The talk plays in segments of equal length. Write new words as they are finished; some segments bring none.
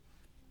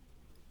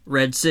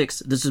Red 6,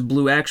 this is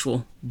Blue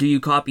Actual. Do you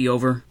copy,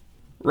 over?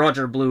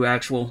 Roger, Blue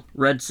Actual.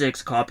 Red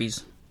 6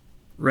 copies.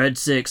 Red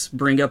 6,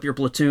 bring up your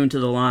platoon to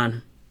the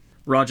line.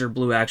 Roger,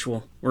 Blue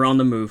Actual. We're on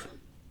the move.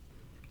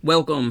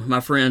 Welcome,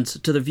 my friends,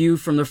 to the View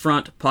from the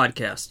Front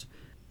podcast.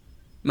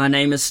 My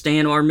name is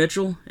Stan R.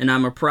 Mitchell, and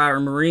I'm a prior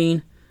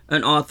Marine,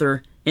 an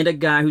author, and a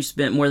guy who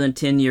spent more than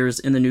 10 years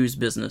in the news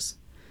business.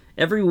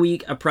 Every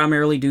week, I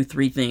primarily do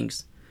three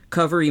things.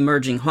 Cover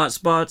emerging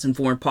hotspots and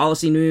foreign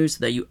policy news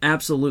that you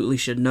absolutely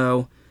should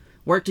know,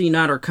 work to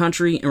unite our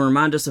country and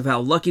remind us of how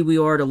lucky we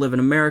are to live in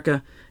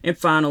America, and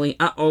finally,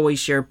 I always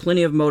share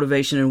plenty of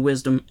motivation and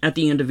wisdom at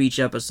the end of each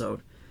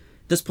episode.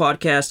 This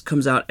podcast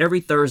comes out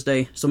every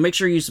Thursday, so make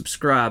sure you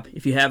subscribe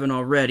if you haven't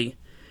already.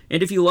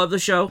 And if you love the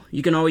show,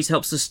 you can always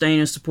help sustain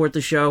and support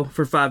the show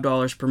for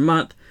 $5 per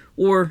month,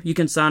 or you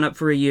can sign up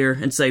for a year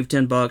and save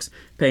 $10,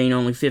 paying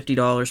only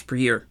 $50 per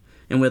year.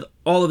 And with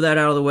all of that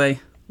out of the way,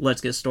 let's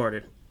get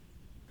started.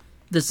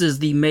 This is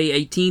the May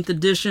 18th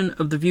edition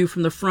of The View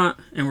from the Front,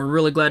 and we're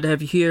really glad to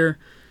have you here.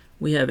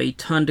 We have a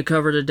ton to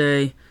cover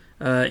today.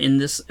 In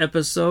this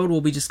episode,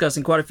 we'll be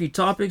discussing quite a few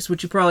topics,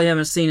 which you probably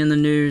haven't seen in the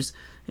news.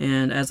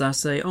 And as I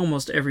say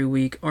almost every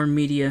week, our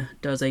media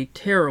does a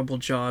terrible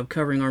job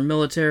covering our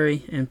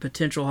military and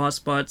potential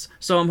hotspots,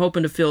 so I'm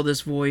hoping to fill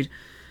this void.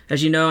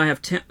 As you know, I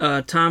have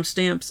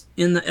timestamps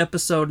in the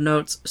episode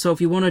notes, so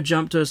if you want to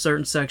jump to a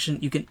certain section,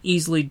 you can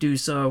easily do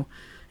so.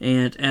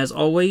 And as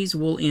always,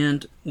 we'll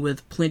end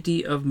with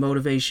plenty of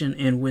motivation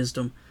and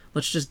wisdom.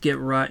 Let's just get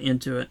right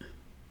into it.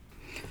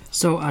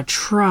 So I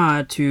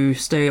try to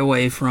stay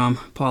away from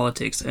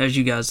politics. As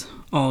you guys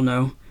all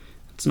know,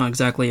 it's not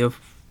exactly a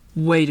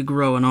way to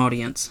grow an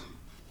audience.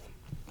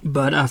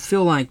 But I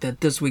feel like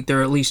that this week there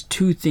are at least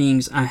two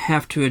things I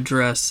have to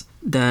address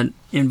that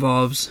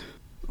involves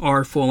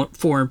our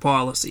foreign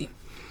policy.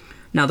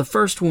 Now, the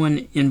first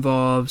one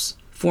involves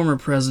former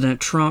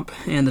President Trump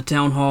and the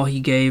town hall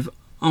he gave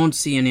on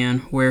CNN,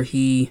 where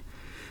he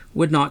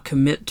would not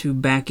commit to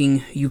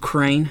backing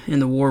Ukraine in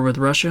the war with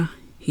Russia.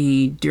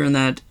 He, during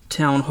that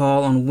town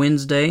hall on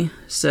Wednesday,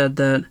 said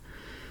that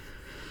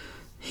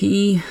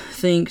he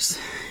thinks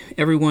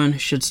everyone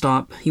should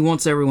stop. He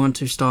wants everyone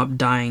to stop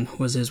dying,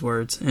 was his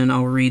words, and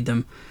I'll read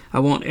them. I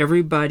want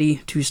everybody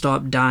to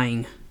stop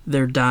dying.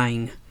 They're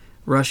dying.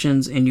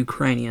 Russians and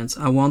Ukrainians.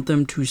 I want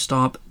them to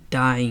stop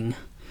dying.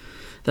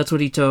 That's what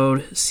he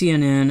told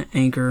CNN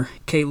anchor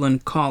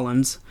Caitlin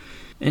Collins.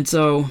 And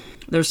so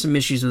there's some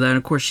issues with that.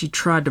 Of course, she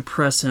tried to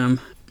press him,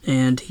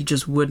 and he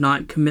just would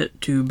not commit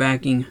to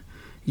backing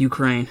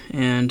Ukraine.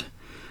 And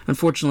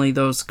unfortunately,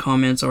 those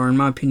comments are, in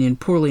my opinion,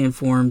 poorly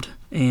informed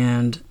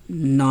and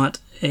not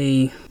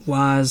a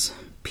wise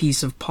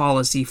piece of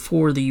policy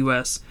for the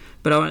U.S.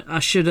 But I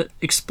should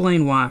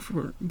explain why,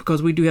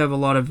 because we do have a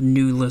lot of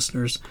new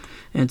listeners.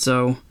 And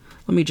so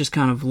let me just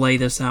kind of lay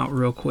this out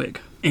real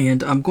quick.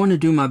 And I'm going to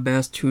do my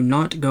best to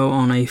not go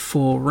on a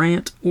full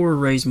rant or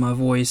raise my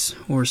voice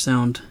or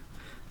sound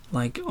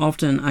like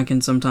often I can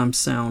sometimes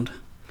sound.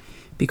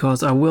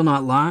 Because I will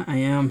not lie, I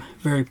am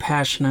very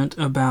passionate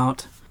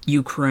about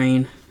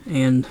Ukraine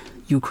and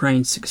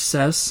Ukraine's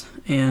success.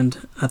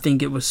 And I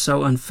think it was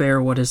so unfair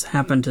what has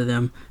happened to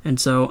them. And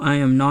so I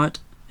am not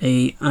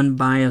an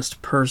unbiased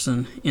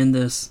person in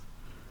this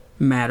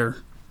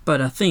matter.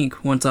 But I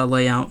think once I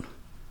lay out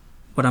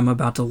what I'm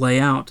about to lay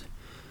out,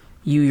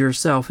 you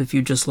yourself, if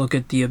you just look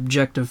at the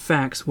objective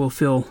facts, will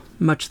feel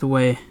much the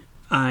way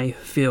I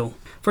feel.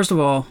 First of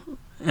all,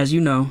 as you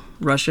know,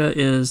 Russia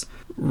is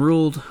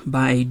ruled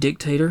by a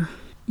dictator.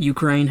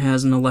 Ukraine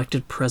has an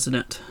elected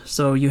president.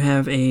 So you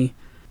have a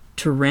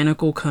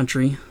tyrannical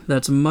country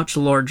that's much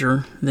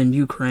larger than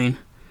Ukraine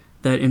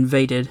that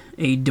invaded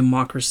a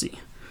democracy.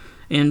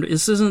 And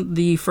this isn't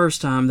the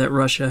first time that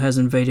Russia has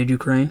invaded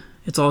Ukraine.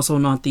 It's also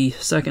not the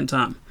second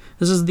time.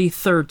 This is the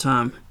third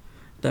time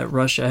that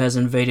Russia has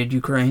invaded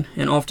Ukraine,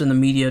 and often the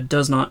media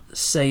does not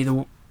say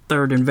the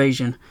third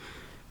invasion.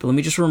 But let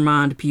me just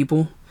remind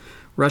people,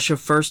 Russia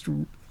first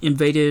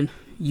invaded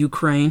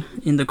Ukraine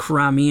in the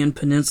Crimean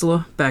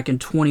Peninsula back in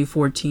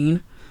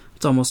 2014.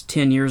 It's almost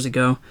 10 years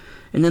ago.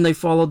 And then they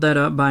followed that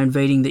up by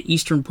invading the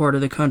eastern part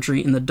of the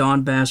country in the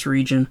Donbass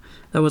region.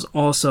 That was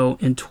also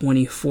in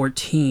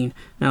 2014.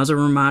 Now, as a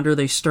reminder,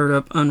 they stirred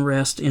up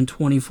unrest in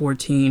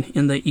 2014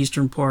 in the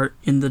eastern part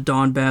in the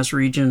Donbass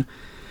region.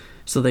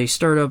 So they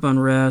stirred up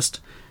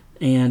unrest,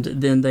 and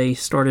then they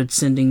started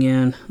sending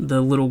in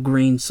the little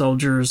green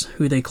soldiers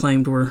who they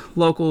claimed were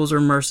locals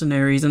or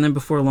mercenaries. And then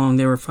before long,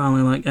 they were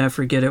finally like,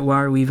 forget it,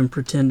 why are we even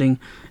pretending?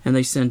 And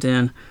they sent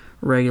in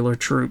regular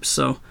troops.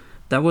 So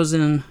that was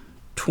in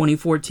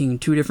 2014,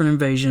 two different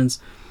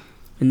invasions.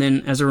 And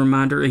then, as a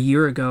reminder, a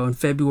year ago, in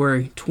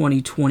February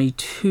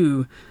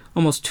 2022,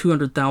 almost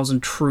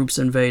 200,000 troops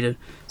invaded.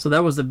 So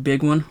that was the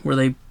big one, where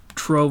they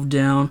drove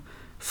down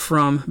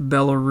from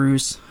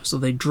Belarus. So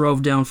they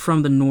drove down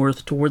from the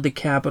north toward the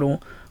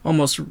capital,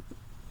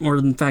 or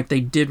in fact,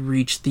 they did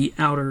reach the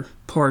outer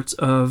parts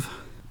of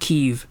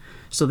Kyiv.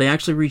 So they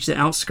actually reached the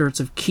outskirts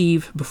of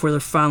Kyiv before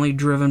they're finally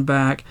driven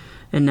back.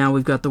 And now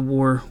we've got the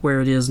war where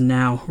it is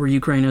now, where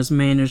Ukraine has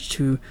managed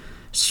to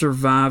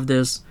survive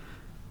this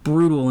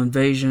brutal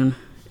invasion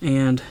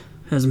and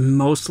has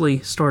mostly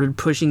started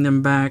pushing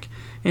them back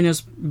and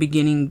is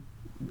beginning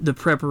the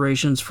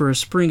preparations for a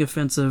spring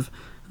offensive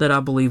that I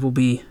believe will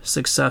be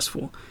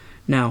successful.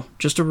 Now,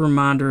 just a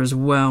reminder as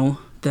well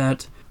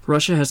that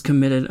Russia has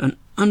committed an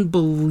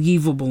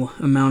unbelievable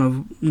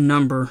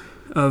number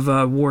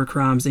of war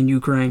crimes in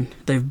Ukraine.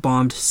 They've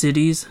bombed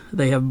cities,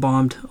 they have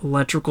bombed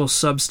electrical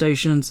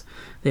substations,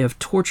 they have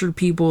tortured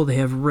people, they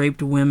have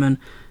raped women,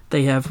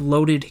 they have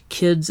loaded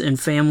kids and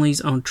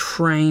families on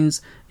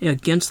trains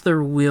against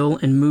their will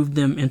and moved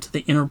them into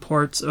the inner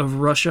parts of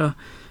Russia.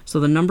 So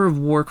the number of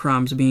war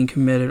crimes being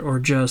committed are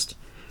just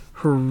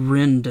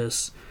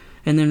horrendous.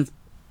 And then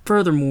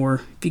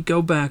furthermore, if you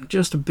go back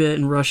just a bit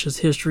in Russia's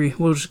history,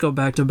 we'll just go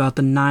back to about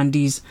the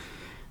 90s.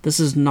 This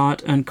is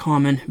not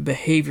uncommon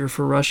behavior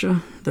for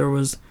Russia. There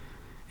was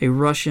a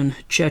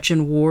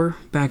Russian-Chechen war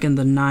back in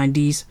the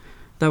 90s.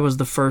 That was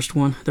the first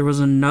one. There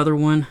was another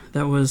one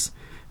that was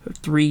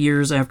 3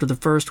 years after the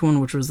first one,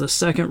 which was the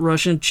second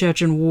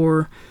Russian-Chechen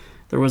war.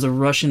 There was a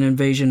Russian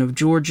invasion of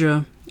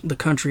Georgia, the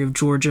country of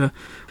Georgia.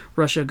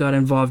 Russia got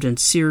involved in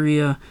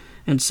Syria,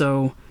 and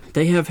so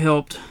they have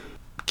helped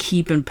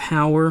keep in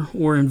power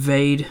or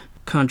invade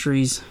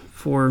countries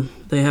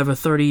they have a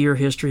 30-year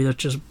history that's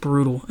just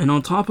brutal. And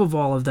on top of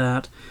all of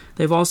that,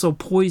 they've also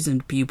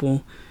poisoned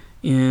people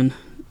in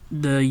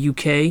the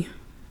UK.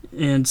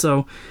 And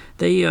so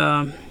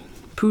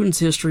Putin's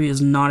history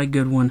is not a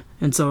good one.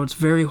 And so it's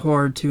very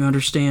hard to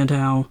understand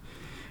how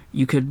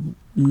you could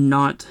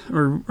not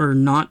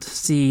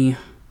see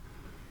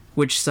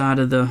which side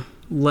of the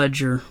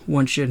ledger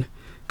one should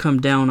come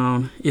down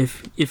on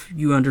if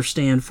you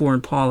understand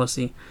foreign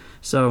policy.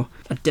 So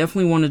I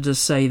definitely wanted to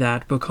say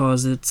that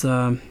because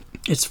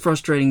it's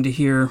frustrating to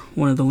hear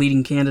one of the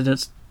leading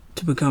candidates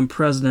to become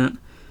president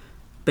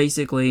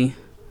basically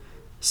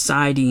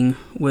siding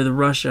with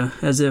Russia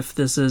as if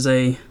this is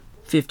a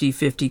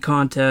 50-50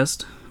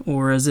 contest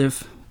or as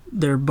if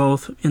they're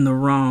both in the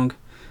wrong.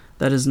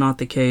 That is not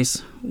the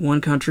case.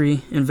 One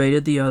country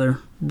invaded the other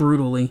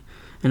brutally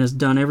and has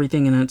done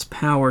everything in its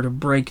power to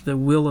break the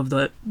will of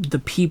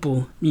the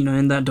people,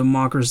 in that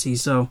democracy.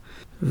 So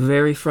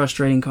very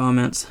frustrating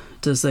comments,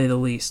 to say the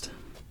least.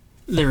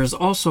 There is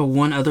also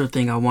one other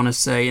thing I want to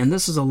say, and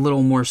this is a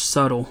little more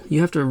subtle.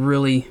 You have to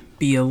really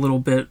be a little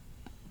bit,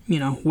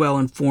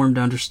 well-informed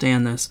to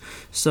understand this.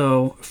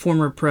 So,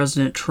 former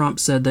President Trump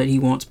said that he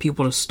wants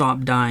people to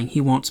stop dying. He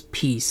wants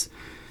peace.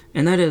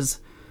 And that is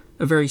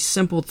a very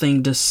simple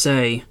thing to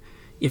say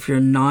if you're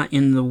not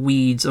in the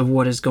weeds of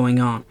what is going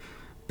on.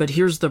 But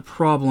here's the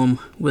problem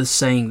with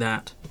saying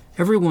that.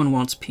 Everyone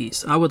wants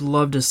peace. I would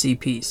love to see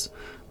peace.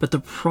 But the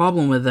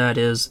problem with that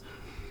is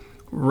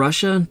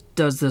Russia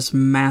does this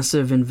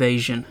massive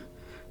invasion.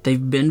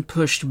 They've been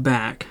pushed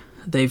back.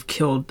 They've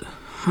killed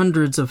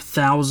hundreds of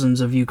thousands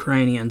of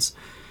Ukrainians,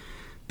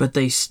 but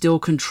they still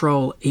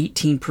control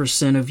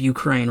 18% of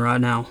Ukraine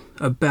right now,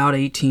 about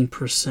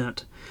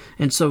 18%.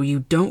 And so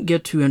you don't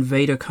get to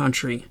invade a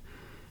country,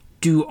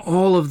 do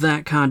all of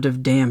that kind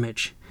of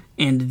damage,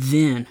 and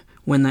then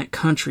when that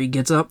country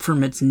gets up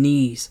from its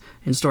knees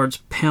and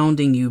starts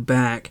pounding you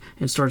back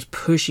and starts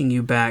pushing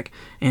you back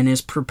and is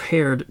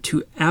prepared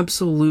to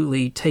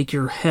absolutely take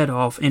your head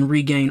off and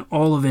regain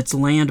all of its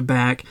land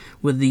back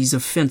with these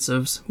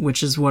offensives,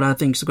 which is what I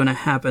think is going to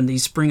happen.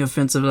 These spring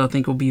offensives I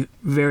think will be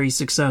very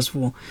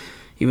successful,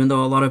 even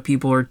though a lot of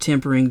people are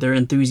tempering their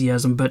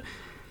enthusiasm. But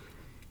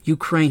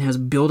Ukraine has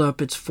built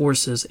up its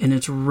forces and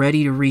it's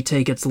ready to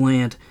retake its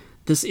land.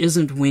 This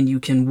isn't when you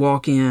can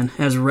walk in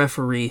as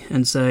referee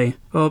and say,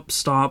 "Oh,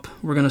 stop.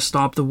 We're going to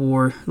stop the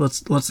war.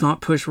 Let's not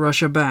push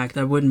Russia back."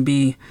 That wouldn't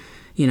be,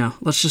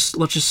 let's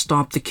just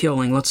stop the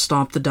killing. Let's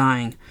stop the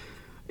dying.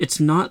 It's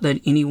not that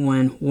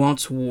anyone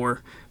wants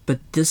war, but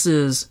this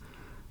is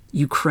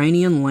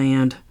Ukrainian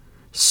land,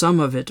 some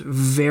of it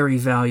very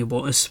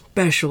valuable,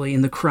 especially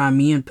in the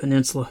Crimean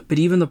Peninsula, but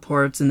even the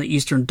parts in the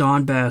eastern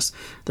Donbass.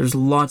 There's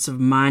lots of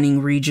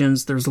mining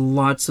regions. There's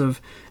lots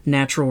of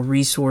natural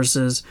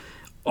resources.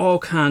 All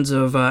kinds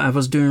of, I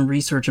was doing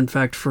research, in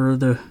fact, for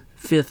the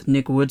 5th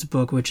Nick Woods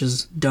book, which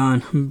is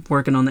done. I'm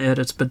working on the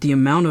edits, but the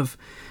amount of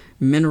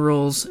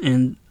minerals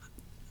and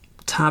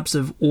types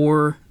of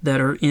ore that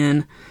are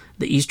in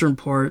the eastern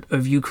part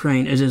of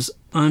Ukraine, it is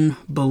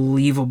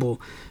unbelievable.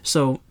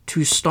 So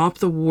to stop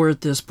the war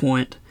at this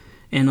point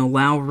and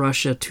allow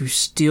Russia to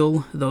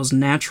steal those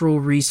natural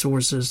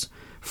resources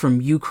from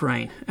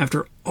Ukraine,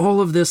 after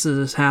all of this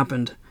has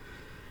happened,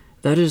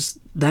 it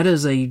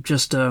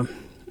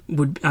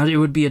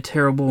would be a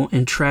terrible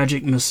and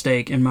tragic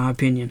mistake, in my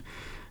opinion.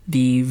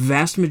 The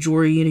vast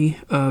majority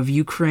of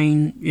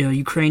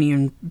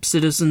Ukrainian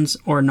citizens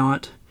are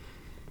not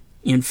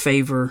in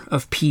favor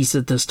of peace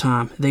at this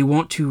time. They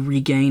want to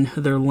regain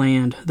their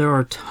land. There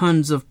are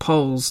tons of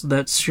polls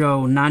that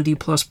show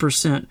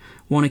 90+%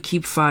 want to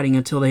keep fighting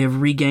until they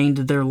have regained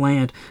their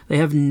land. They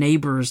have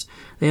neighbors,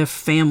 they have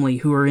family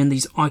who are in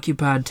these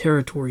occupied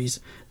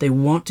territories. They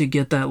want to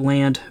get that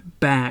land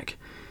back.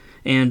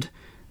 And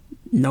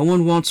no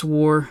one wants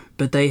war,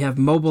 but they have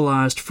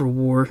mobilized for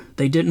war.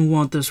 They didn't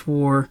want this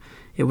war.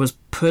 It was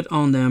put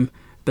on them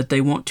but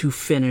they want to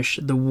finish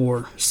the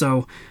war.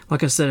 So,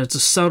 like I said, it's a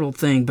subtle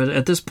thing, but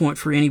at this point,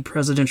 for any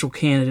presidential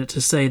candidate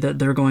to say that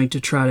they're going to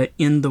try to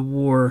end the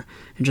war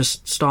and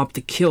just stop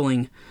the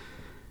killing,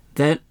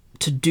 that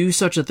to do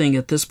such a thing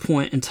at this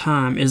point in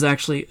time is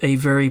actually a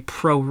very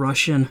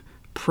pro-Russian,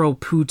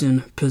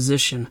 pro-Putin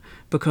position,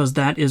 because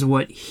that is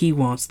what he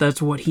wants.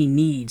 That's what he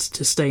needs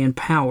to stay in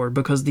power,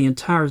 because the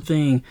entire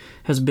thing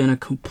has been a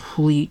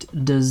complete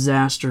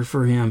disaster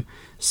for him.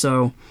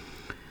 So,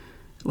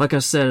 like I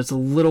said, it's a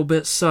little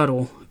bit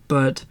subtle,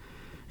 but,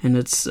 and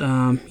it's,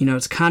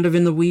 it's kind of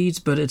in the weeds,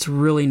 but it's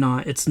really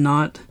not. It's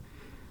not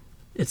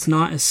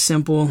as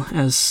simple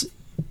as,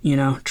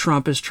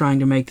 Trump is trying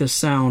to make this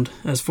sound,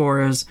 as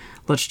far as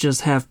let's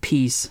just have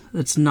peace.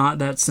 It's not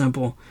that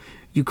simple.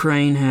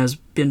 Ukraine has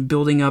been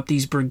building up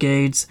these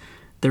brigades.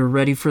 They're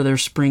ready for their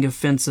spring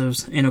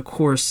offensives, and of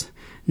course,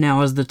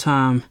 now is the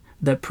time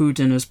that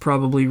Putin is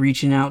probably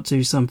reaching out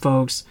to some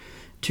folks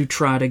to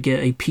try to get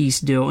a peace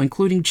deal,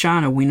 including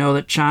China. We know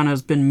that China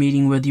has been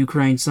meeting with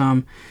Ukraine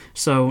some,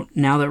 so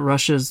now that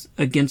Russia's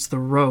against the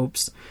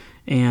ropes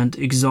and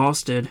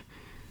exhausted,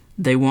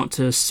 they want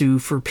to sue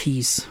for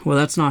peace. Well,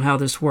 that's not how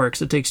this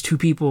works. It takes two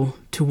people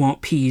to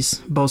want peace.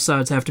 Both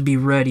sides have to be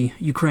ready.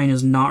 Ukraine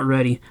is not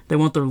ready. They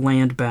want their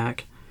land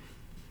back.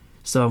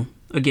 So,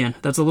 again,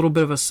 that's a little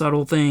bit of a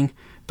subtle thing,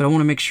 but I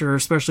want to make sure,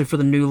 especially for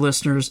the new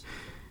listeners,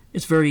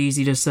 it's very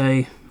easy to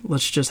say,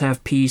 let's just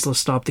have peace, let's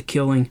stop the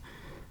killing.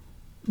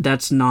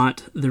 That's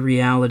not the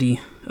reality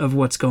of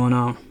what's going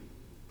on.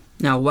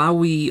 Now, while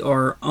we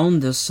are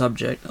on this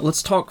subject,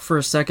 let's talk for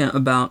a second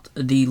about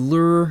the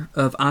lure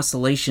of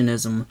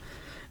isolationism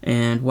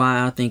and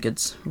why I think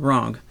it's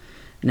wrong.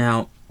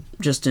 Now,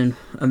 just in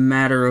a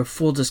matter of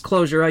full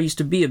disclosure, I used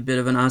to be a bit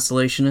of an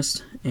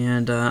isolationist,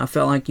 and I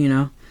felt like,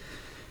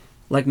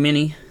 like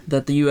many,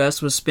 that the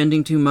U.S. was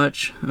spending too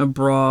much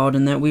abroad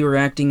and that we were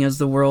acting as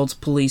the world's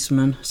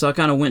policeman. So I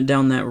kind of went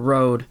down that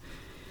road.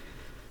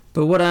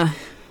 But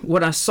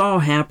what I saw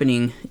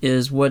happening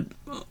is what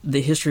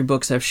the history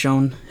books have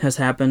shown has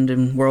happened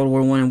in World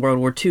War I and World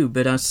War II,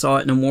 but I saw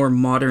it in a more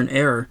modern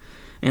era.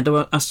 And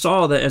I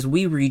saw that as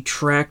we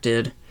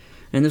retracted,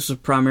 and this was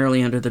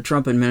primarily under the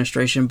Trump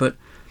administration, but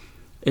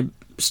it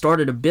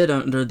started a bit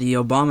under the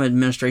Obama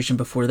administration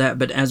before that,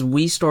 but as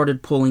we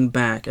started pulling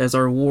back, as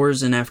our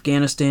wars in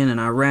Afghanistan and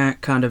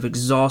Iraq kind of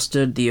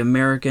exhausted the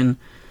American,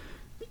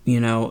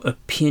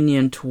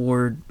 opinion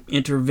toward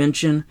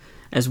intervention,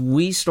 as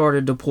we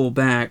started to pull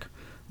back,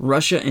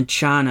 Russia and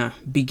China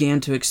began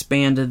to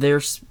expand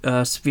their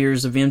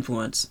spheres of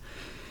influence.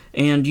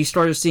 And you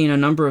started seeing a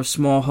number of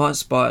small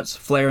hotspots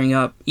flaring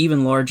up,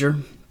 even larger.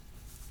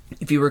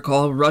 If you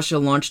recall, Russia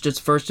launched its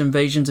first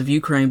invasions of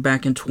Ukraine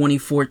back in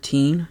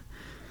 2014.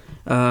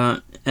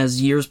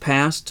 As years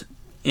passed,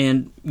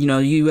 and,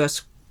 the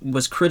U.S.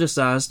 was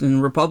criticized,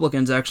 and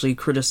Republicans actually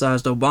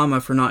criticized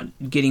Obama for not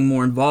getting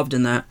more involved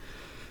in that.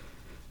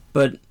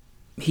 But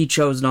he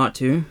chose not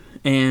to.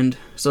 And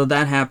so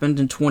that happened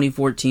in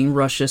 2014.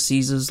 Russia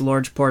seizes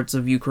large parts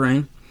of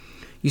Ukraine.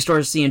 You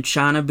started seeing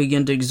China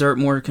begin to exert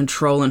more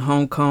control in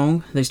Hong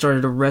Kong. They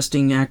started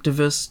arresting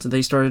activists.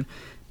 They started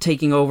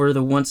taking over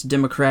the once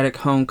democratic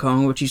Hong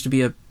Kong, which used to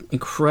be an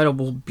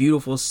incredible,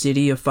 beautiful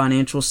city, a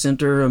financial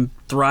center, a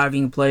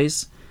thriving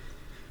place.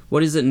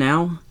 What is it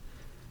now?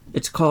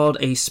 It's called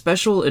a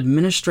Special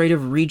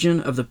Administrative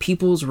Region of the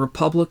People's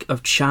Republic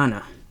of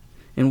China.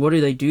 And what do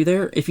they do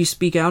there? If you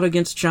speak out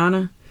against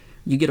China,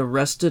 you get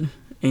arrested,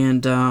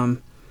 and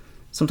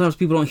sometimes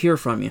people don't hear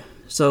from you.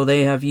 So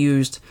they've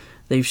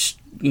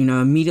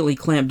immediately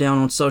clamped down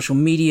on social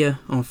media,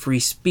 on free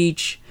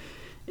speech,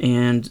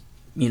 and,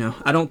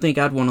 I don't think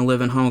I'd want to live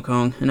in Hong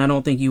Kong, and I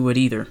don't think you would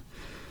either.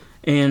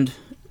 And,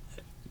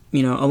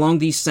 along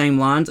these same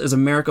lines, as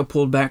America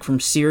pulled back from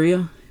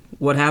Syria,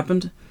 what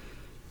happened?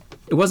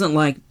 It wasn't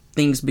like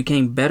things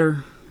became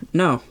better.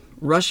 No,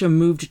 Russia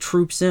moved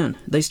troops in.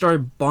 They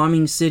started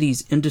bombing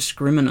cities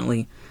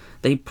indiscriminately.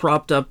 They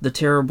propped up the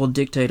terrible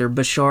dictator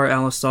Bashar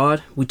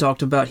al-Assad. We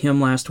talked about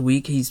him last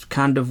week. He's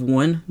kind of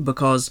won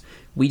because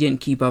we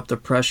didn't keep up the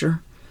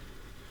pressure.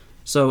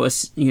 So,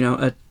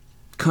 a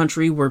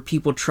country where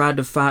people tried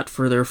to fight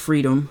for their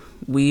freedom,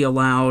 we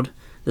allowed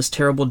this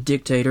terrible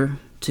dictator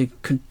to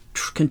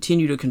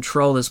continue to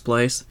control this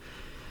place.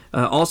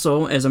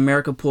 Also, as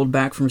America pulled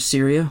back from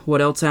Syria,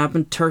 what else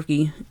happened?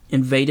 Turkey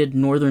invaded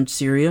northern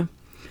Syria,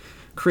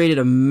 created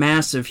a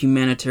massive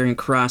humanitarian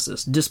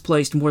crisis,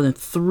 displaced more than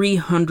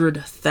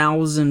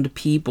 300,000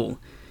 people,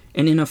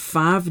 and in a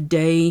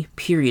 5-day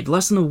period,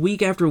 less than a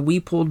week after we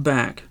pulled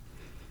back,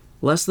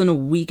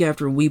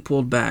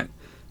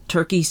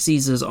 Turkey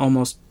seizes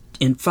almost,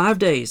 in 5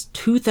 days,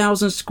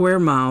 2,000 square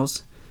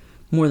miles,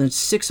 more than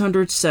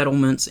 600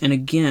 settlements, and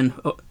again,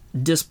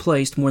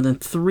 displaced more than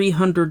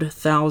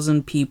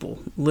 300,000 people,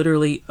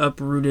 literally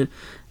uprooted.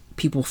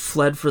 People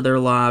fled for their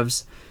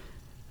lives.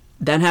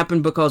 That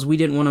happened because we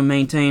didn't want to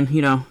maintain,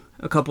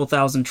 a couple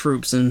thousand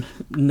troops in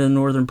the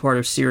northern part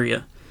of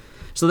Syria.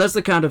 So that's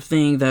the kind of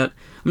thing that,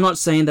 I'm not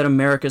saying that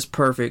America's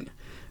perfect,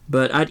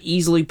 But I'd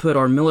easily put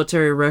our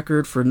military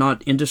record for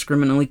not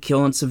indiscriminately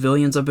killing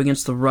civilians up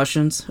against the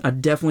Russians.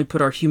 I'd definitely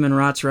put our human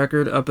rights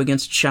record up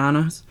against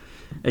China's.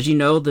 As you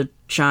know, the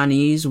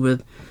Chinese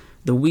with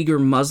the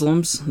Uyghur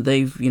Muslims,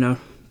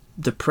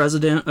 the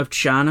president of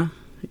China,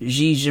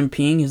 Xi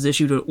Jinping, has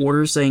issued an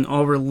order saying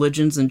all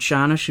religions in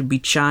China should be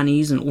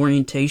Chinese in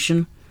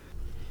orientation.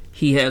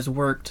 He has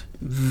worked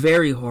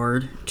very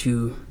hard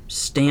to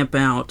stamp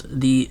out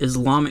the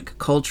Islamic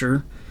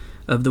culture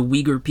of the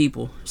Uyghur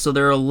people. So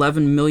there are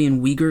 11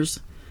 million Uyghurs.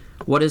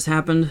 What has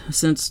happened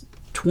since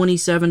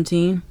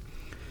 2017?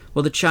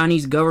 Well, the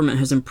Chinese government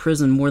has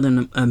imprisoned more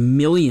than a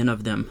million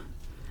of them.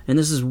 And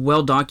this is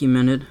well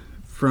documented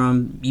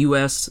from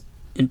U.S.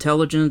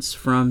 intelligence,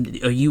 from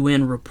a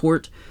UN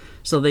report.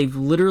 So they've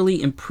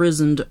literally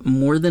imprisoned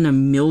more than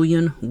 1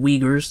 million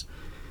Uyghurs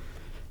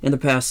in the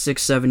past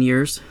 6-7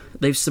 years.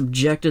 They've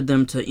subjected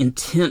them to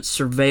intense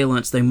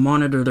surveillance. They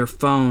monitor their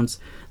phones.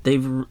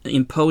 They've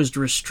imposed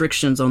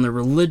restrictions on their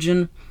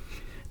religion.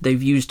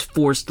 They've used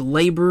forced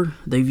labor.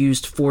 They've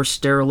used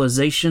forced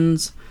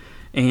sterilizations.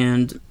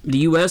 And the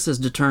U.S. has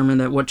determined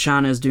that what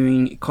China is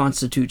doing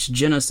constitutes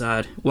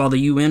genocide, while the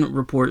UN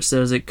report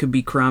says it could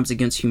be crimes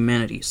against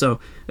humanity. So,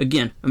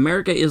 again,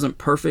 America isn't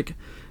perfect,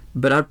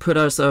 but I'd put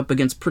us up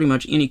against pretty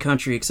much any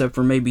country except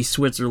for maybe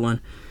Switzerland.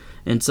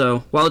 And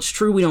so, while it's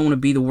true we don't want to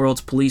be the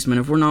world's policeman,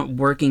 if we're not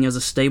working as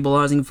a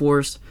stabilizing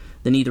force,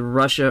 then either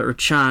Russia or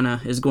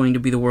China is going to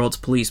be the world's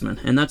policeman.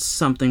 And that's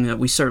something that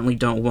we certainly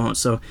don't want.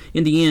 So,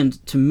 in the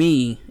end, to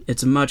me,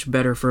 it's much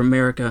better for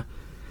America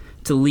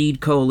to lead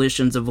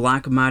coalitions of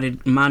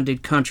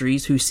like-minded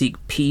countries who seek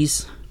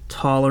peace,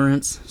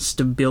 tolerance,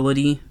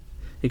 stability,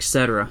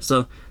 etc.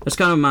 So, that's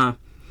kind of my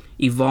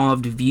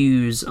evolved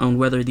views on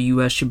whether the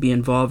U.S. should be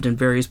involved in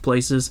various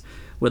places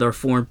with our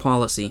foreign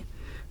policy.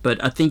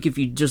 But I think if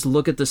you just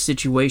look at the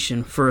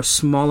situation, for a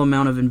small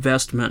amount of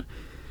investment,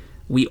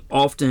 we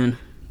often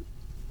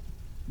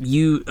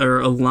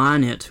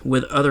align it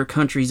with other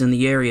countries in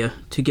the area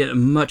to get a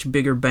much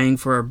bigger bang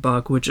for our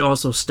buck, which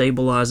also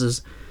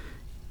stabilizes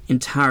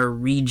entire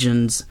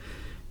regions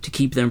to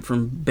keep them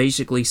from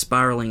basically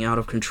spiraling out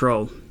of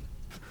control.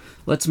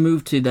 Let's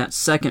move to that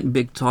second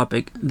big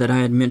topic that I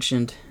had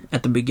mentioned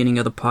at the beginning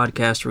of the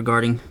podcast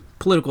regarding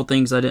political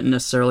things I didn't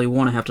necessarily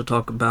want to have to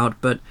talk about,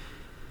 but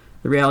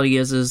the reality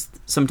is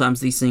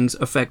sometimes these things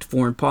affect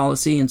foreign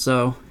policy, and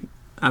so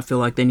I feel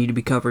like they need to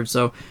be covered.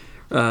 So,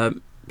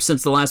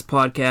 since the last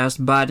podcast,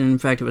 Biden, in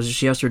fact it was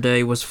just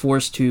yesterday, was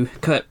forced to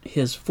cut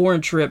his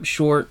foreign trip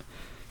short.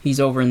 He's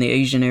over in the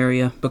Asian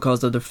area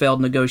because of the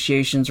failed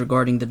negotiations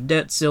regarding the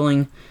debt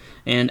ceiling.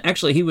 And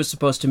actually, he was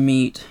supposed to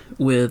meet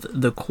with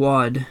the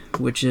Quad,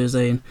 which is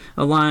an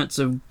alliance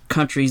of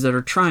countries that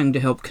are trying to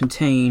help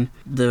contain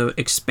the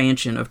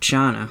expansion of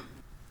China.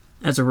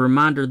 As a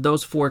reminder,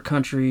 those 4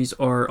 countries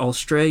are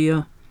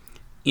Australia,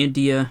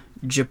 India,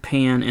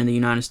 Japan, and the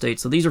United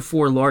States. So these are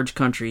 4 large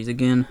countries.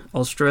 Again,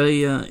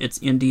 Australia, it's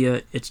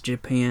India, it's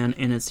Japan,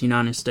 and it's the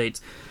United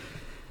States.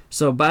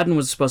 So Biden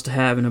was supposed to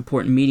have an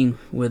important meeting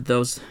with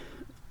those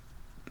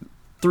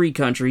 3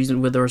 countries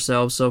and with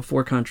ourselves, so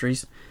 4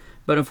 countries.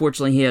 But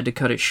unfortunately, he had to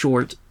cut it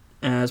short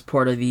as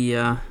part of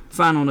the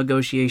final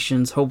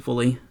negotiations,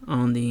 hopefully,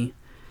 on the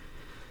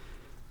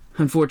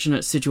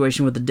unfortunate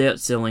situation with the debt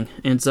ceiling.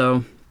 And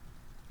so,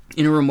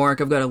 in a remark,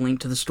 I've got a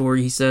link to the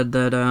story. He said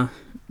that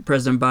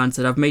President Biden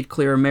said, "I've made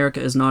clear America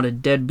is not a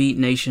deadbeat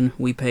nation.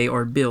 We pay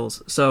our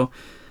bills." So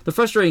the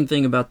frustrating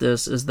thing about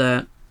this is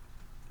that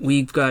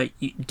we've got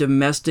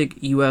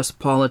domestic U.S.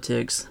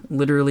 politics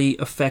literally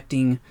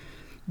affecting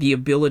the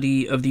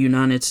ability of the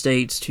United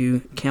States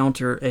to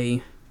counter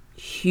a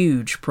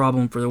huge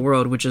problem for the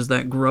world, which is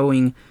that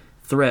growing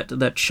threat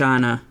that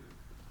China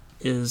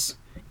is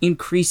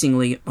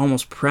increasingly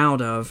almost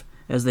proud of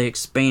as they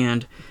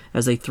expand,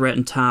 as they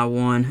threaten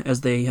Taiwan,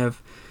 as they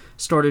have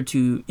started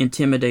to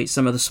intimidate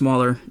some of the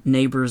smaller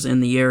neighbors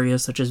in the area,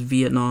 such as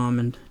Vietnam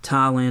and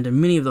Thailand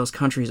and many of those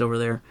countries over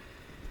there.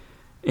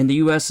 And the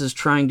U.S. is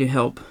trying to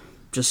help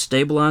just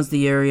stabilize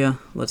the area.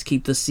 Let's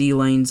keep the sea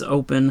lanes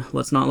open.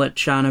 Let's not let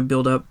China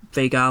build up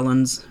fake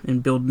islands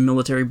and build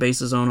military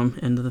bases on them,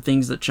 and the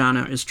things that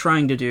China is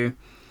trying to do.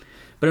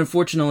 But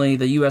unfortunately,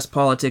 the U.S.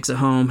 politics at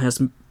home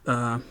has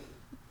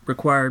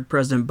required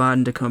President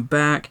Biden to come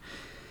back.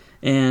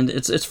 And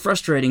it's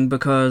frustrating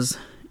because,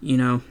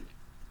 a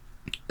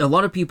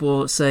lot of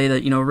people say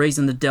that,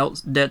 raising the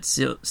debt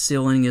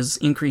ceiling is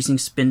increasing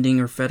spending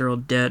or federal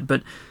debt.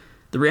 But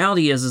the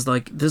reality is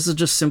this is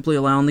just simply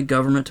allowing the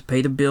government to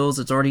pay the bills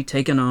it's already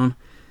taken on.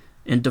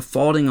 And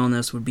defaulting on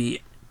this would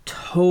be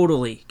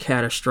totally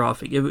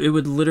catastrophic. It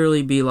would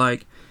literally be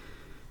like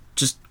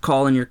just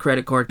calling your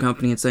credit card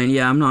company and saying,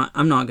 yeah, I'm not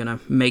going to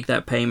make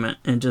that payment.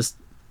 And just,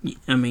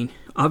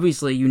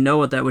 obviously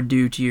what that would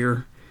do to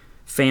your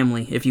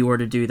family if you were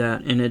to do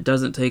that, and it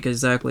doesn't take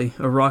exactly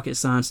a rocket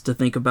science to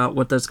think about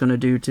what that's going to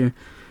do to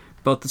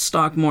both the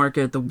stock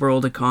market, the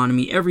world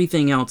economy,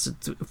 everything else.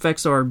 It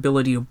affects our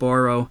ability to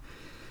borrow.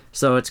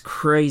 So it's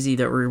crazy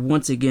that we're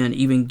once again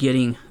even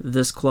getting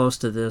this close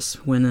to this,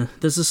 when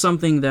this is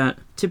something that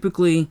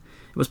typically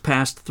It was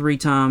passed 3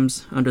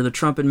 times under the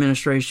Trump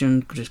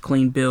administration, just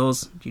clean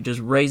bills. You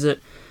just raise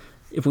it.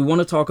 If we want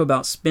to talk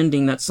about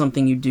spending, that's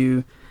something you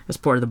do as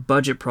part of the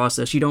budget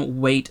process. You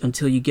don't wait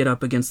until you get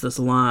up against this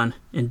line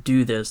and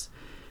do this.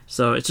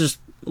 So it's just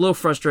a little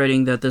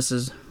frustrating that this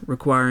is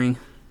requiring,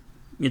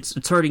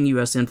 it's hurting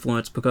U.S.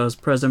 influence, because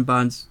President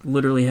Biden's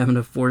literally having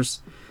to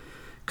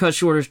cut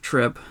short his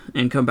trip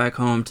and come back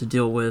home to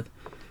deal with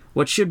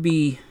what should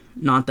be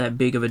not that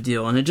big of a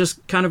deal. And it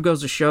just kind of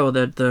goes to show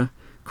that the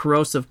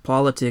corrosive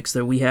politics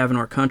that we have in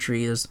our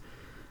country is,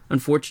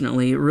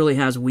 unfortunately, it really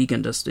has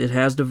weakened us. It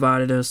has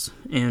divided us,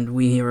 and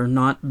we are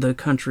not the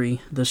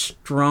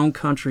strong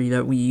country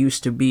that we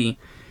used to be.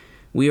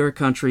 We are a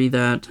country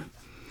that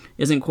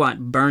isn't quite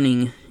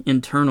burning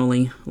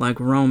internally like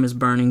Rome is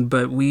burning,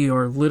 but we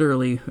are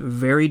literally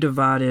very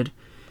divided,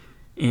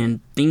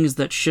 and things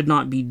that should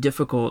not be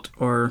difficult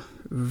are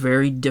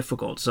very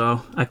difficult.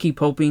 So I keep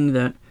hoping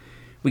that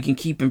we can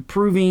keep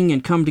improving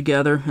and come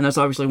together, and that's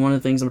obviously one of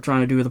the things I'm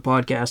trying to do with the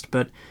podcast,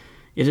 but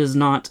it is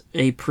not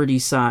a pretty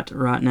sight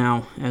right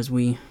now as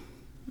we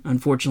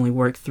unfortunately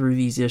work through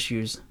these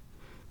issues.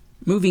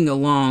 Moving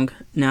along,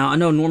 now I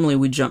know normally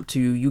we jump to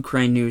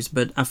Ukraine news,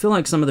 but I feel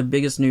like some of the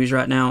biggest news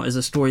right now is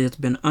a story that's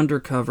been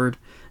undercovered,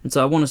 and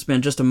so I want to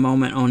spend just a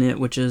moment on it,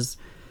 which is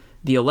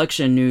the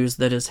election news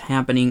that is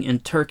happening in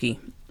Turkey.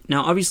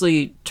 Now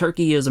obviously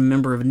Turkey is a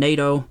member of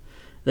NATO.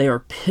 They are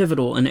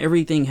pivotal in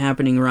everything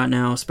happening right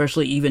now,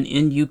 especially even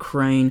in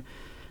Ukraine.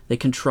 They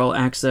control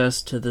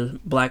access to the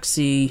Black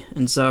Sea,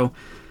 and so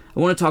I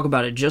want to talk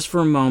about it just for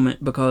a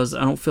moment because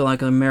I don't feel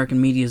like American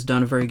media has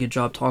done a very good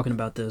job talking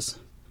about this.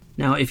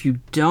 Now, if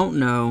you don't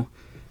know,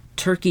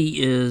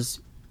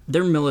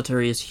 their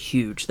military is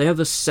huge. They have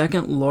the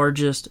second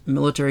largest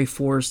military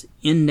force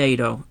in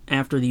NATO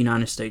after the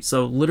United States.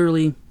 So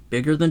literally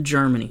bigger than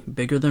Germany,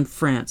 bigger than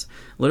France.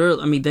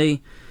 Literally, I mean,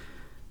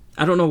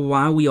 I don't know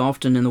why we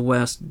often in the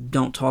West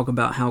don't talk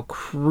about how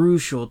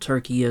crucial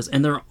Turkey is.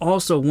 And they're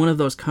also one of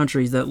those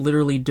countries that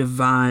literally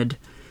divide.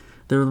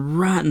 They're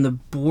right in the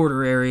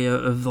border area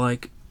of,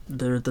 like,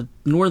 they're the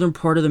northern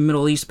part of the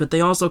Middle East, but they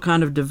also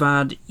kind of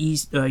divide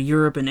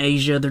Europe and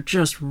Asia. They're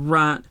just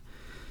right,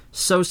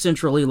 so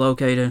centrally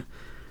located.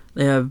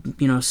 They have,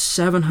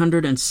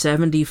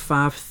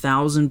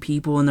 775,000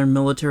 people in their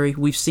military.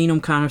 We've seen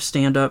them kind of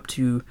stand up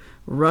to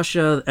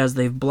Russia as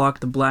they've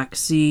blocked the Black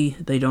Sea.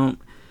 They don't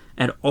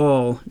at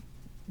all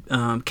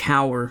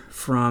cower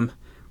from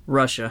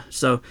Russia.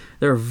 So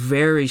they're a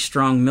very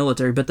strong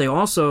military, but they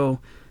also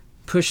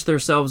push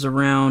themselves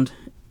around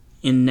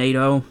in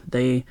NATO.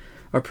 They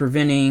are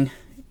preventing,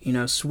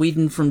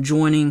 Sweden from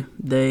joining.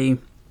 They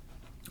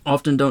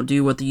often don't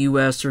do what the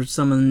U.S. or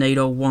some of the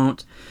NATO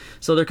want.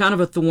 So they're kind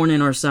of a thorn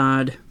in our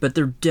side, but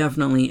they're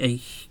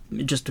definitely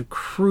just a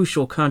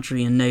crucial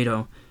country in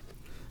NATO.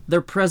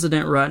 Their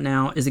president right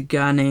now is a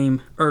guy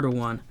named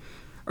Erdogan.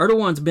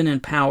 Erdogan's been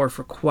in power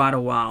for quite a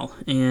while,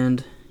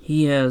 and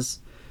he has,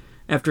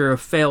 after a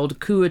failed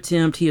coup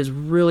attempt, he has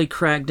really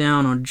cracked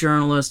down on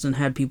journalists and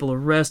had people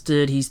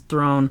arrested. He's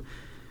thrown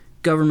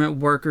government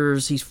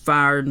workers, he's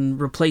fired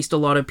and replaced a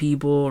lot of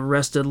people,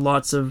 arrested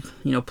lots of,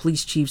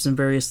 police chiefs and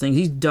various things.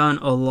 He's done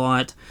a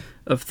lot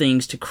of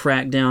things to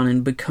crack down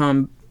and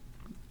become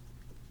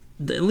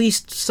at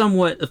least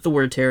somewhat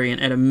authoritarian.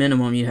 At a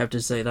minimum, you'd have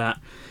to say that.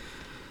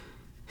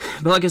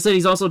 But like I said,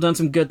 he's also done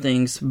some good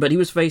things, but he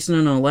was facing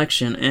an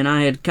election, and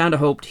I had kind of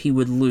hoped he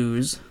would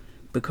lose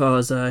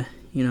because,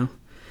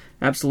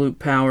 absolute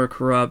power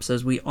corrupts,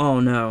 as we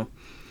all know.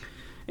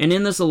 And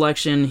in this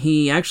election,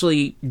 he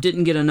actually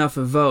didn't get enough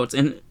of votes.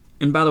 And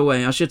by the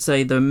way, I should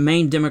say the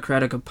main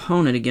Democratic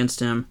opponent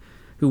against him,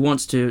 who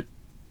wants to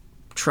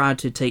try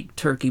to take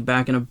Turkey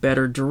back in a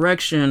better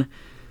direction,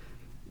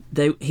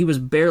 he was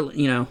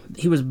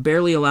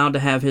barely allowed to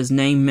have his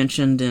name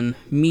mentioned in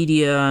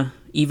media.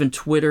 Even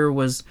Twitter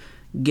was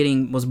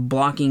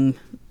blocking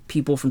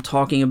people from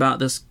talking about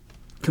this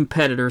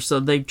competitor. So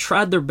they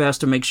tried their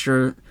best to make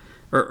sure,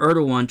 or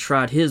Erdogan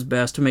tried his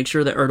best to make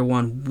sure that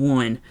Erdogan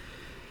won.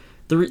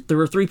 There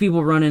were 3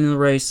 people running in the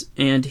race,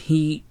 and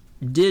he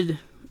did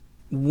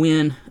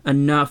win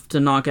enough to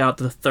knock out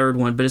the third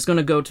one, but it's going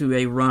to go to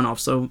a runoff.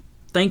 So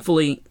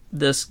thankfully,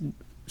 this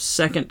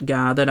second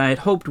guy that I had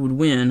hoped would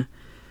win,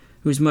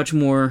 who's much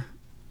more,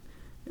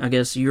 I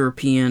guess,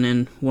 European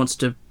and wants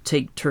to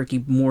take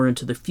Turkey more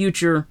into the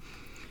future,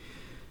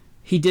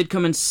 he did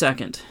come in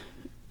second,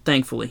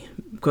 thankfully,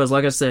 because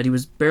like I said, he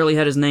barely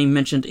had his name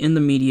mentioned in the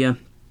media,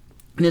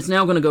 and it's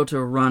now going to go to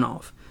a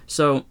runoff.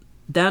 So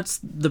that's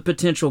the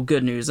potential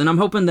good news. And I'm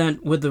hoping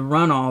that with the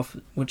runoff,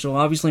 which will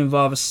obviously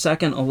involve a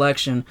second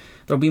election,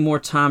 there'll be more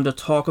time to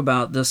talk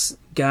about this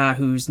guy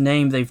whose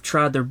name they've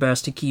tried their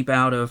best to keep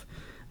out of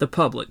the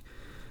public.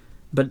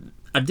 But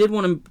I did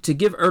want to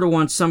give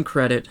Erdogan some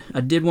credit.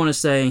 I did want to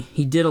say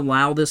he did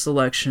allow this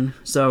election.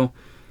 So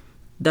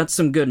that's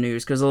some good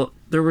news, because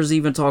there was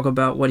even talk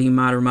about what he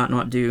might or might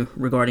not do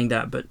regarding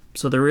that. But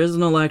so there is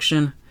an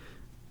election.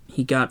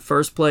 He got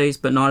first place,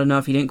 but not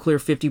enough. He didn't clear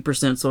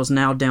 50%, so it's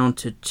now down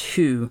to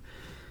 2.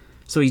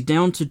 So he's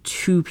down to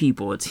 2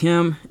 people. It's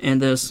him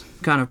and this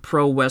kind of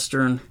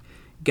pro-Western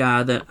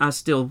guy that I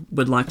still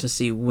would like to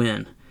see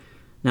win.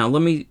 Now,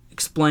 let me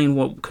explain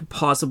what could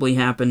possibly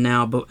happen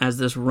now, but as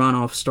this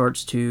runoff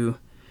starts to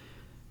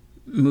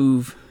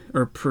move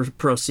or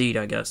proceed,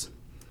 I guess.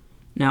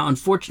 Now,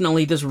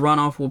 unfortunately, this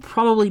runoff will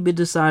probably be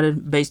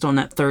decided based on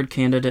that third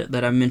candidate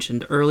that I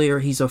mentioned earlier.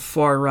 He's a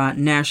far-right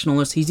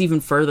nationalist. He's even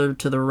further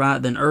to the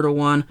right than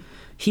Erdogan.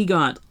 He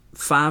got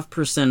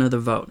 5% of the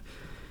vote.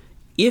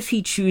 If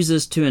he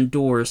chooses to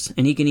endorse,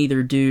 and he can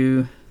either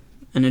do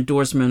an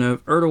endorsement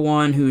of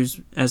Erdogan,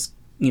 who's, as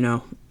you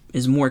know,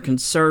 is more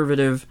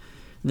conservative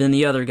than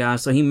the other guy,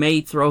 so he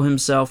may throw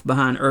himself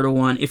behind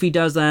Erdogan. If he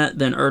does that,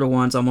 then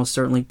Erdogan's almost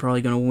certainly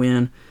probably going to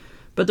win.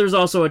 But there's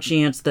also a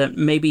chance that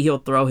maybe he'll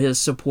throw his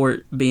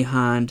support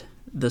behind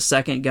the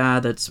second guy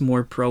that's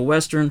more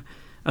pro-Western.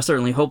 I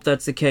certainly hope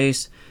that's the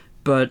case,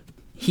 but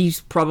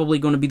he's probably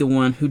going to be the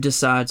one who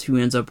decides who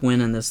ends up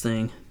winning this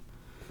thing.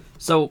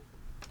 So,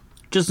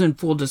 just in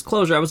full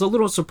disclosure, I was a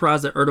little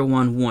surprised that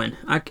Erdogan won.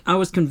 I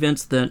was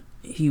convinced that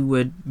he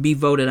would be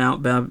voted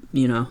out by,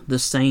 the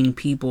sane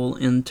people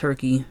in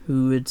Turkey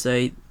who would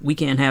say, we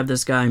can't have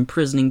this guy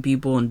imprisoning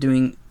people and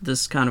doing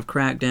this kind of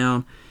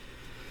crackdown.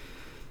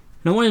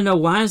 And I want to know,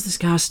 why is this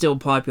guy still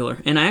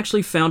popular? And I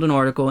actually found an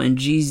article in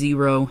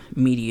G0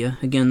 Media.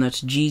 Again,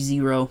 that's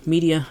G0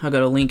 Media. I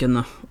got a link in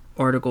the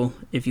article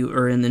if you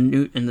are in the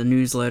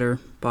newsletter,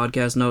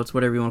 podcast notes,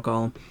 whatever you want to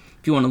call them,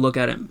 if you want to look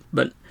at it.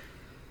 But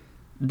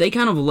they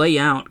kind of lay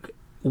out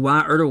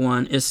why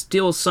Erdogan is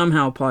still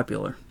somehow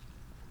popular.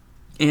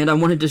 And I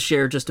wanted to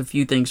share just a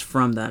few things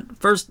from that.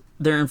 First,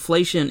 their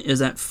inflation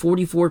is at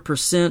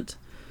 44%.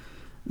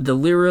 The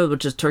lira,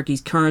 which is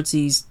Turkey's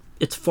currencies,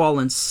 it's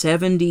fallen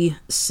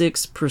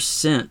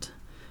 76%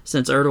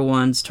 since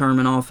Erdogan's term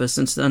in office,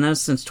 and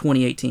that's since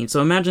 2018.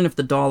 So imagine if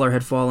the dollar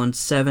had fallen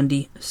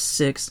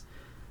 76%.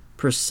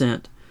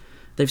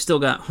 They've still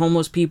got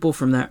homeless people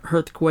from that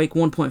earthquake,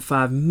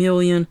 1.5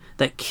 million,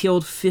 that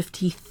killed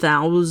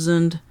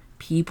 50,000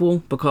 people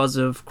because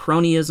of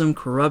cronyism,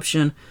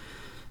 corruption.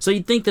 So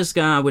you'd think this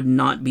guy would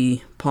not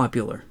be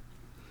popular.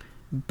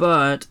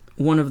 But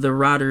one of the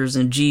writers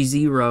in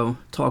G0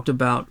 talked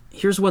about,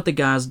 here's what the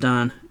guy's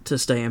done to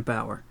stay in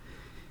power.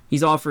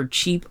 He's offered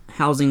cheap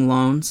housing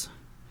loans.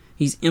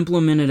 He's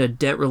implemented a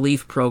debt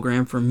relief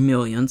program for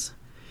millions.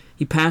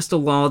 He passed a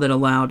law that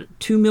allowed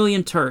 2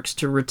 million Turks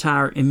to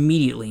retire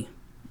immediately.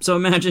 So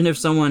imagine if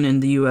someone in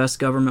the U.S.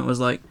 government was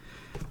like,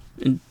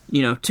 2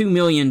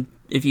 million,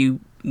 if you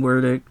were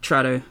to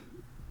try to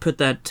put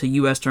that to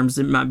U.S. terms,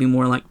 it might be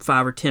more like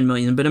 5 or 10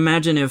 million. But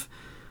imagine if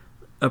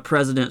a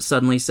president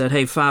suddenly said,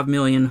 hey, 5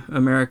 million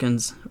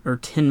Americans or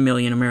 10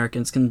 million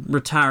Americans can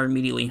retire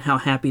immediately, how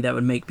happy that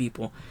would make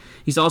people.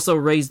 He's also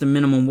raised the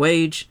minimum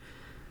wage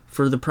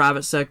for the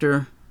private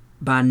sector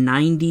by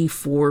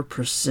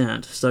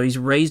 94%. So he's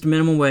raised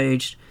minimum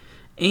wage,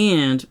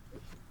 and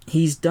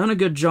he's done a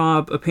good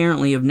job,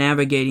 apparently, of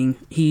navigating.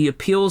 He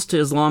appeals to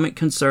Islamic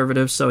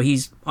conservatives, so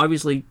he's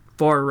obviously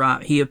far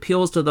right. He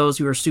appeals to those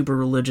who are super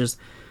religious,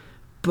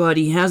 but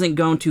he hasn't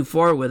gone too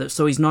far with it,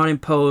 so he's not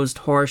imposed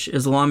harsh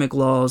Islamic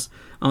laws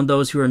on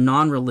those who are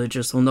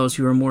non-religious, on those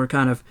who are more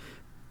kind of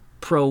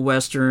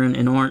pro-Western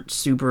and aren't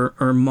super,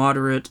 or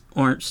moderate,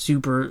 aren't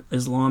super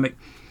Islamic.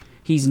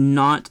 He's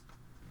not,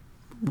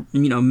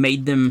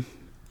 made them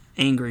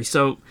angry.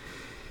 So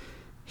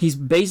he's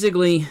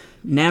basically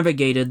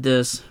navigated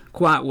this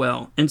quite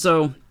well. And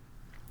so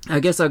I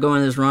guess I'll go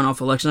into this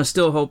runoff election. I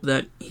still hope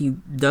that he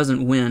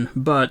doesn't win,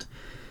 but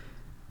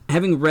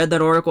having read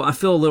that article, I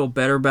feel a little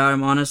better about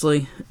him,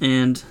 honestly.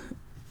 And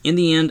in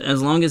the end,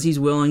 as long as he's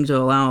willing to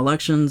allow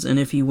elections, and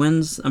if he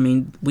wins,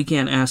 we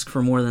can't ask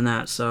for more than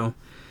that. So,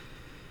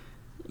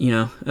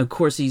 of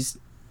course he's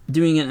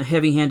doing it in a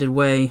heavy-handed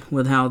way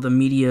with how the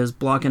media is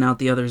blocking out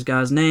the other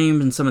guy's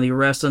names and some of the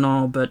arrests and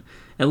all, but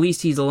at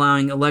least he's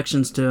allowing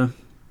elections to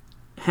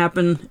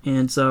happen,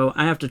 and so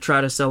I have to try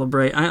to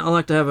celebrate. I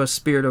like to have a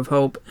spirit of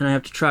hope, and I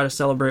have to try to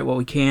celebrate what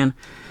we can,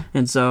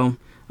 and so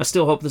I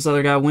still hope this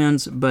other guy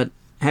wins, but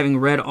having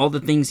read all the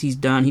things he's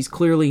done, he's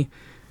clearly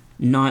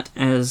not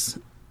as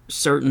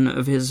certain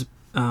of his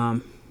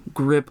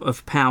grip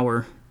of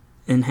power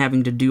and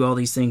having to do all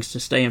these things to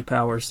stay in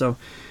power. So,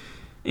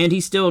 and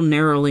he's still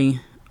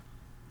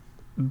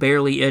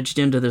barely edged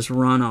into this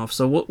runoff.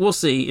 So we'll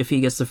see if he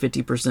gets the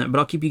 50%, but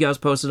I'll keep you guys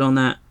posted on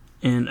that.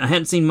 And I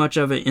hadn't seen much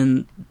of it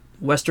in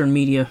Western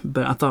media,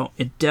 but I thought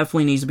it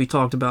definitely needs to be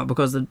talked about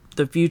because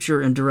the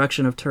future and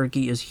direction of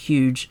Turkey is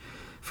huge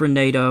for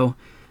NATO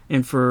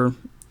and for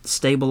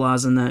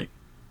stabilizing that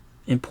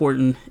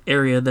important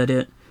area that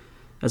it,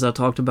 as I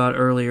talked about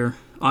earlier,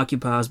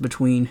 occupies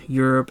between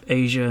Europe,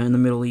 Asia, and the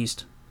Middle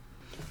East.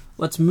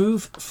 Let's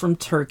move from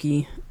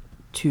Turkey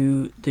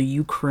to the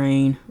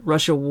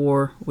Ukraine-Russia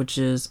war, which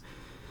is,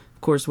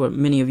 of course, what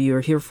many of you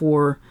are here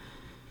for.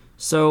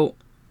 So,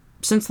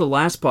 since the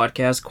last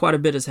podcast, quite a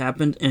bit has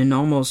happened, and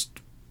almost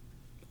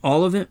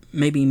all of it,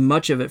 maybe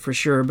much of it for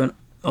sure, but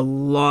a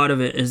lot of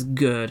it is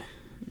good.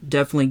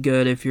 Definitely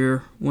good if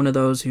you're one of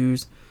those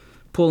who's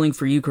pulling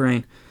for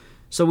Ukraine.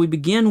 So we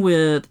begin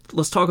with,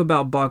 let's talk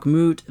about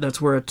Bakhmut.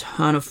 That's where a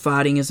ton of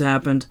fighting has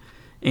happened.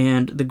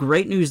 And the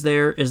great news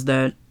there is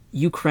that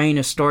Ukraine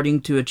is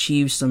starting to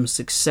achieve some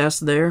success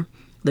there.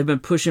 They've been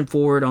pushing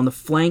forward on the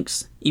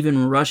flanks.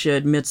 Even Russia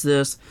admits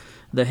this.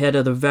 The head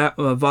of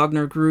the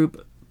Wagner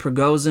group,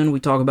 Prigozhin, we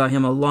talk about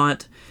him a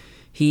lot.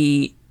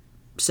 He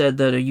said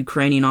that a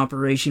Ukrainian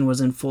operation was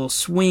in full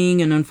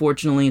swing, and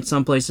unfortunately in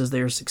some places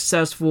they are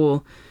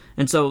successful.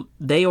 And so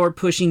they are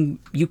pushing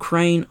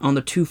Ukraine on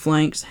the two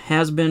flanks,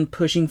 has been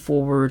pushing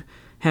forward,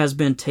 has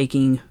been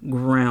taking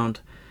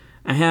ground.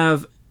 I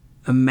have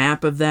a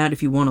map of that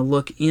if you want to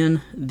look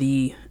in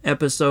the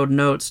episode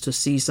notes to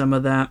see some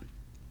of that.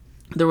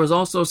 There was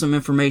also some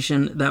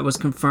information that was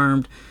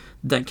confirmed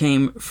that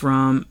came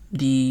from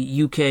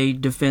the UK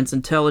Defense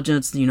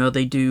Intelligence.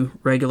 They do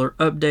regular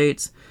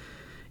updates.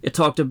 It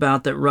talked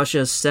about that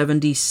Russia's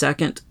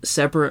 72nd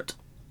Separate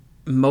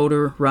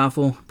Motor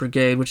Rifle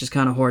Brigade, which is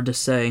kind of hard to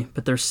say,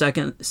 but their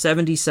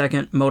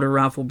 72nd Motor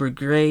Rifle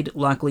Brigade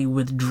likely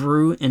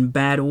withdrew in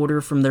bad order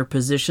from their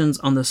positions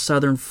on the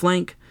southern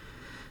flank,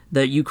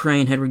 that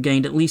Ukraine had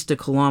regained at least a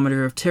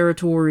kilometer of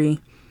territory.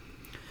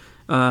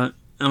 On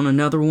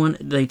another one,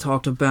 they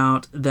talked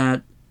about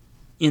that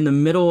in the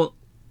middle,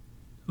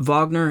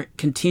 Wagner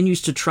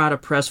continues to try to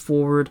press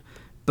forward,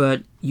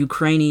 but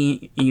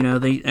Ukrainian,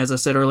 as I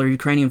said earlier,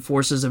 Ukrainian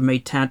forces have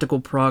made tactical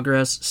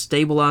progress,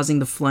 stabilizing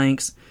the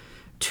flanks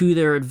to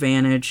their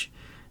advantage.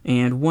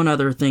 And one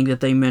other thing that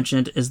they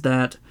mentioned is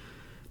that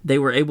they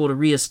were able to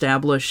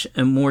reestablish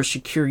a more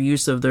secure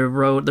use of their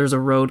road. There's a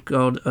road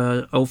called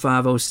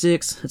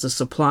 0506. It's a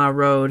supply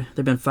road.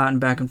 They've been fighting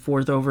back and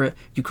forth over it.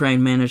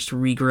 Ukraine managed to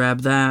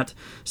re-grab that.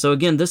 So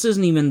again, this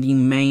isn't even the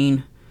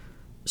main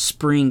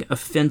spring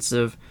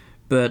offensive,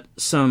 but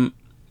some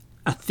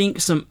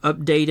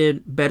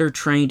updated, better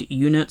trained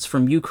units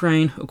from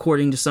Ukraine,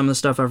 according to some of the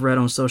stuff I've read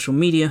on social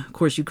media. Of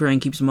course, Ukraine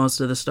keeps most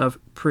of the stuff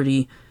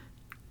pretty,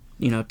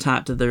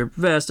 tight to their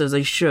vest, as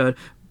they should.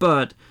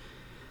 But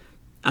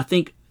I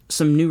think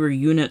some newer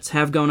units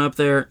have gone up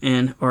there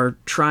and are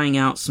trying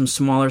out some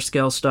smaller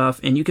scale stuff,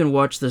 and you can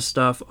watch this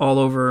stuff all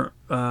over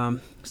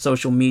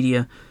social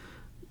media.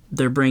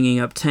 They're bringing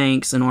up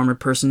tanks and armored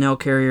personnel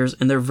carriers,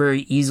 and they're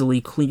very easily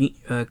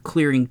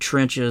clearing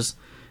trenches.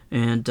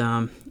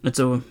 And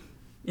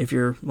if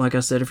you're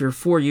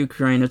for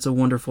Ukraine, it's a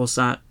wonderful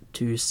sight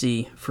to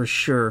see for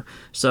sure.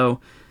 So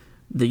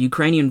the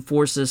Ukrainian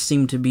forces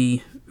seem to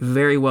be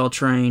very well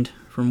trained.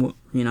 From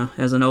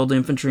as an old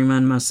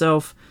infantryman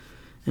myself,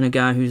 and a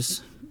guy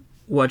who's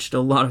watched a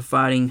lot of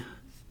fighting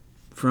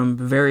from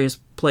various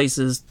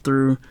places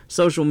through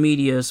social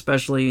media,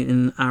 especially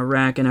in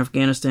Iraq and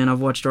Afghanistan.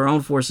 I've watched our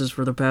own forces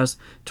for the past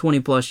 20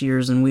 plus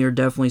years, and we are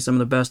definitely some of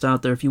the best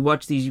out there. If you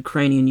watch these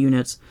Ukrainian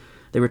units,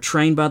 they were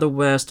trained by the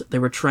West, they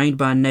were trained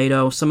by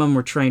NATO, some of them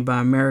were trained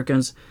by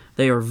Americans.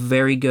 They are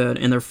very good,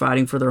 and they're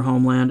fighting for their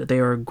homeland. They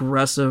are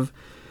aggressive,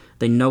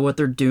 they know what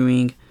they're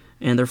doing,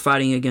 and they're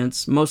fighting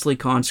against mostly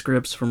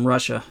conscripts from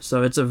Russia.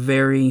 So it's a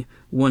very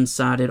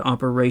one-sided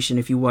operation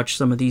if you watch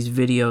some of these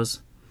videos.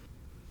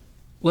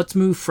 Let's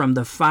move from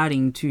the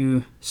fighting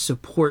to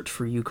support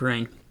for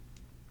Ukraine.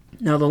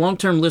 Now, the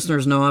long-term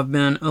listeners know I've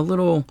been a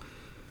little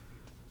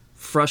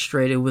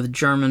frustrated with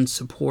German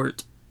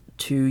support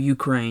to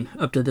Ukraine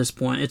up to this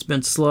point. It's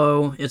been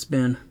slow, it's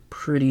been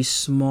pretty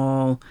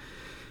small,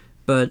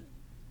 but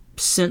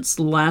since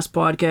the last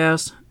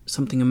podcast,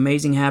 something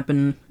amazing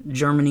happened.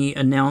 Germany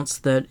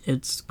announced that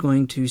it's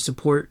going to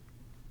support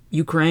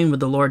Ukraine with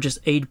the largest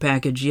aid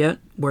package yet,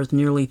 worth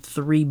nearly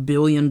 $3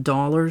 billion.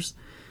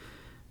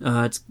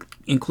 It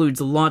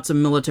includes lots of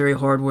military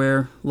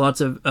hardware,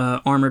 lots of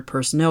armored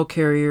personnel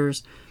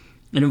carriers.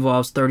 It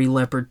involves 30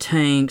 Leopard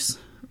tanks.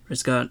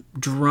 It's got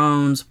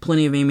drones,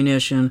 plenty of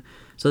ammunition.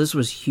 So this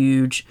was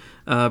huge.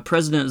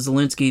 President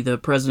Zelensky, the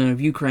president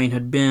of Ukraine,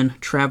 had been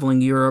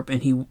traveling Europe,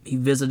 and he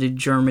visited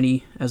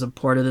Germany as a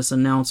part of this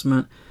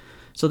announcement.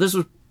 So this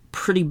was a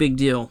pretty big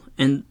deal.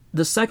 And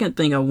the second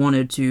thing I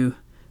wanted to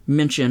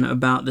mention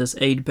about this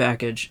aid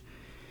package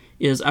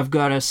is I've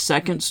got a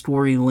second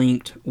story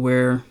linked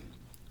where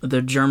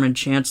the German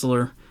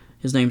chancellor,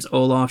 his name's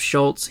Olaf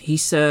Scholz, he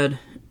said,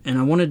 and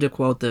I wanted to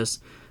quote this,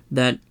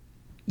 that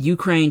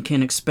Ukraine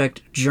can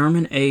expect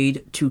German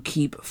aid to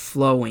keep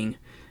flowing.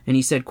 And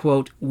he said,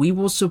 quote, "We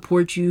will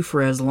support you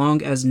for as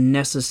long as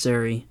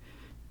necessary,"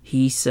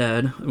 he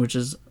said, which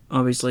is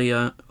obviously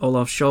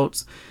Olaf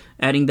Scholz,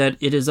 adding that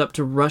it is up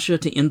to Russia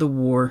to end the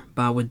war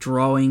by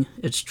withdrawing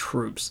its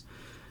troops.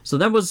 So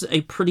that was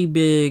a pretty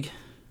big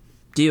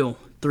deal,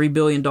 $3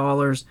 billion,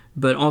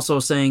 but also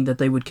saying that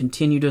they would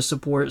continue to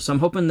support. So I'm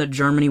hoping that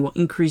Germany will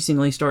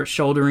increasingly start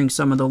shouldering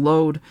some of the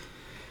load,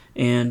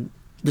 and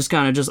this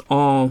kind of just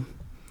all,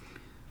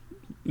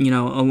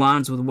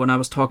 aligns with what I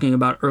was talking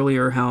about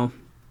earlier, how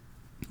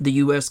the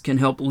U.S. can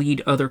help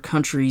lead other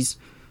countries,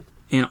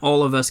 and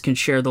all of us can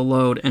share the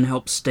load and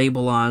help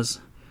stabilize,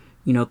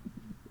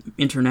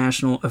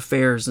 international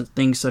affairs and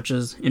things such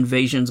as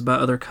invasions by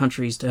other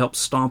countries to help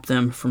stop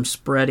them from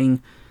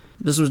spreading.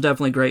 This was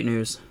definitely great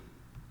news.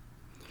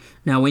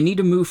 Now we need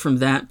to move from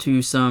that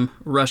to some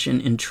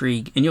Russian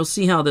intrigue, and you'll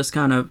see how this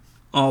kind of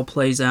all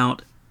plays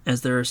out,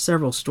 as there are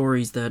several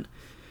stories that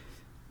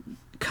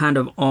kind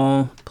of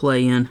all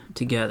play in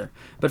together.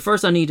 But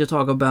first I need to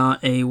talk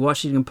about a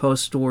Washington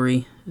Post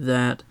story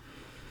that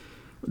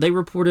they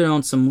reported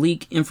on some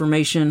leak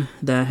information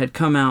that had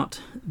come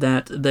out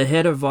that the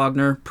head of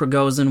Wagner,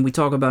 Prigozhin, we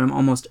talk about him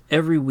almost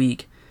every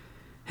week,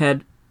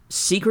 had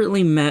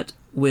secretly met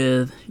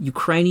with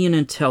Ukrainian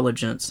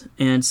intelligence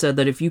and said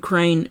that if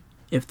Ukraine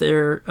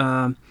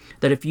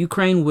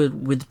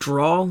would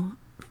withdraw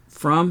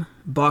from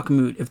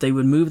Bakhmut, if they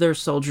would move their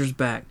soldiers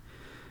back,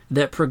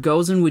 that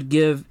Prigozhin would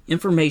give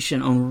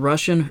information on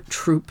Russian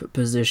troop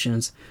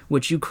positions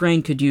which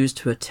Ukraine could use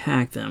to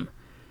attack them.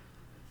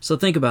 So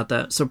think about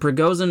that. So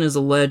Prigozhin is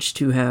alleged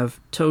to have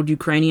told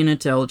Ukrainian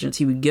intelligence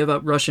he would give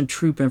up Russian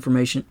troop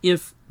information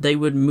if they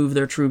would move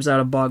their troops out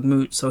of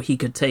Bakhmut so he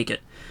could take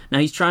it. Now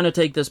he's trying to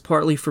take this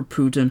partly for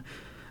Putin,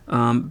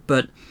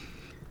 but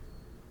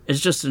it's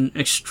just an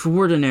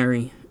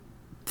extraordinary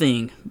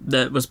thing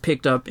that was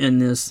picked up in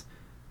this,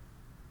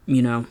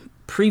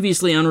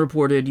 previously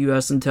unreported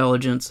U.S.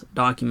 intelligence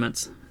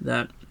documents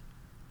that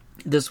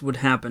this would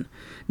happen.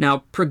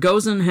 Now,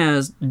 Prigozhin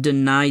has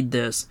denied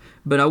this,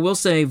 but I will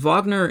say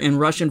Wagner and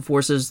Russian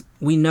forces,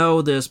 we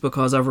know this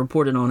because I've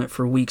reported on it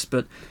for weeks,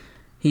 but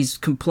he's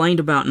complained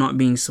about not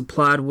being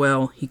supplied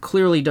well. He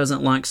clearly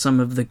doesn't like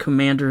some of the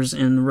commanders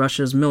in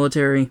Russia's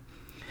military,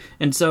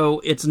 and so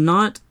it's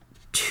not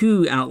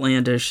too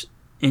outlandish,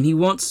 and he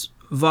wants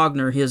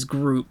Wagner, his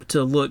group,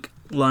 to look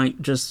like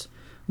just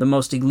the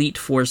most elite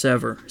force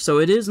ever. So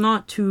it is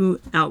not too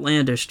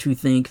outlandish to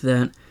think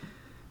that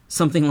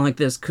something like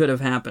this could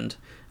have happened.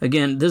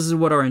 Again, this is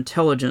what our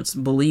intelligence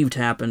believed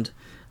happened,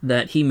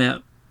 that he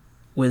met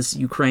with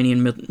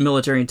Ukrainian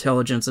military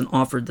intelligence and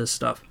offered this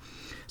stuff.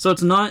 So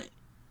it's not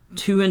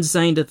too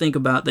insane to think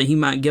about that he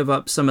might give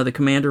up some of the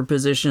commander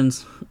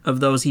positions of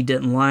those he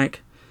didn't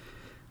like,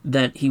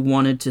 that he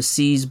wanted to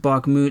seize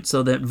Bakhmut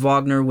so that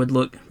Wagner would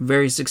look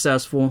very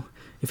successful.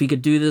 If he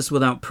could do this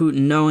without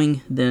Putin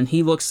knowing, then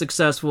he looks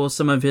successful.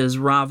 Some of his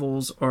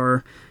rivals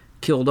are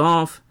killed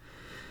off.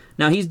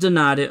 Now, he's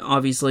denied it,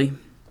 obviously.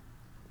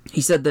 He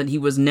said that he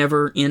was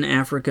never in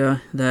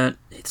Africa, that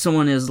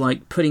someone is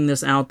putting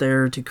this out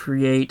there to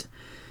create,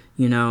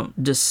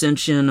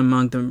 dissension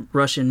among the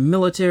Russian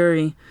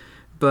military.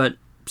 But,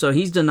 so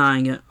he's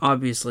denying it,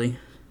 obviously,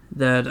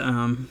 that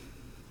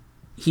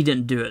he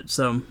didn't do it.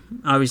 So,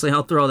 obviously,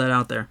 I'll throw that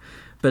out there.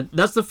 But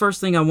that's the first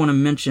thing I want to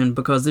mention,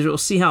 because you'll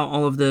see how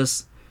all of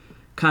this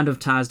kind of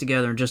ties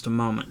together in just a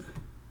moment.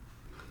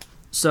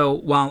 So,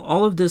 while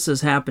all of this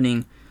is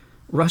happening,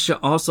 Russia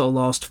also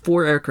lost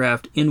 4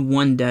 aircraft in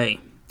one day.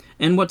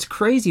 And what's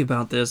crazy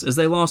about this is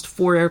they lost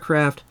 4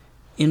 aircraft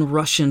in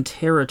Russian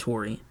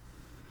territory.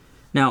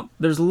 Now,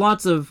 there's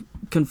lots of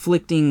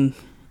conflicting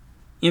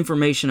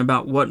information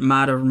about what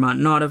might or might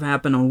not have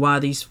happened on why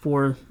these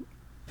 4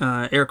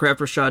 aircraft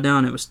were shot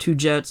down. It was 2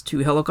 jets, 2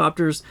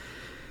 helicopters.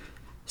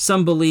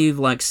 Some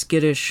believe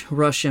skittish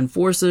Russian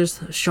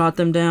forces shot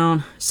them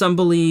down. Some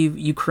believe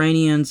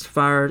Ukrainians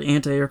fired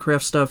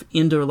anti-aircraft stuff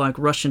into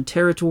Russian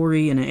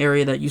territory in an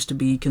area that used to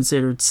be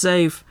considered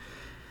safe.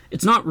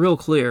 It's not real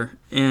clear,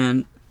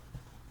 and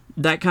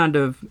that kind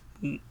of,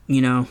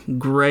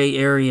 gray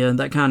area,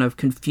 that kind of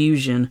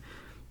confusion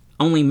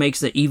only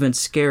makes it even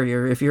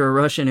scarier if you're a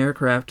Russian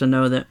aircraft to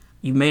know that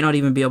you may not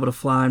even be able to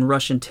fly in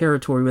Russian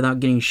territory without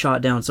getting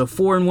shot down. So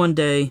 4 in one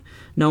day.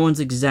 No one's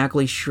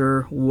exactly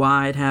sure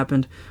why it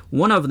happened.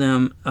 One of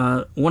them,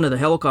 one of the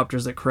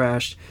helicopters that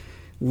crashed,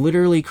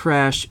 literally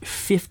crashed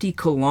 50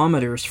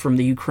 kilometers from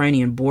the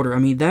Ukrainian border. I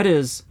mean, that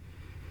is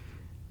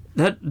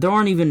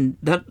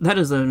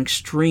an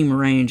extreme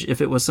range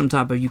if it was some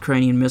type of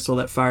Ukrainian missile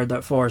that fired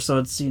that far. So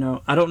it's,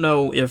 I don't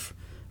know if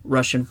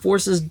Russian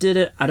forces did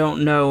it. I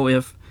don't know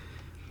if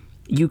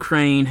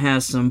Ukraine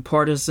has some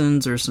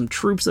partisans or some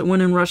troops that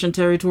went in Russian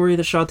territory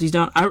that shot these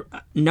down.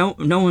 No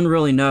one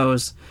really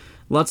knows.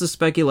 Lots of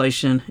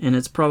speculation, and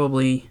it's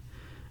probably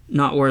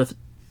not worth,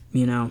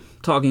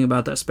 talking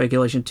about that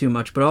speculation too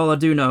much. But all I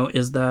do know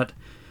is that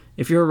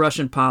if you're a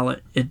Russian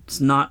pilot, it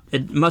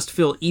must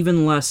feel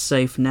even less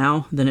safe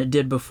now than it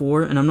did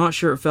before, and I'm not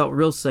sure it felt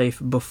real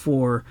safe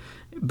before,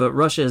 but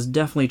Russia is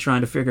definitely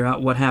trying to figure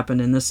out what happened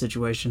in this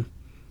situation.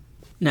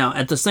 Now,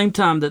 at the same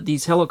time that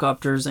these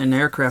helicopters and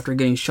aircraft are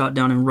getting shot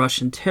down in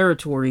Russian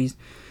territories,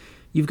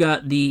 you've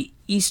got the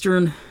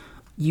eastern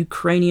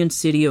Ukrainian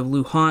city of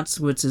Luhansk,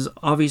 which is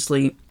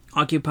obviously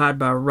occupied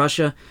by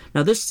Russia.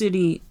 Now, this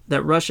city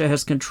that Russia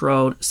has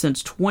controlled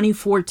since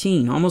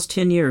 2014, almost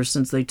 10 years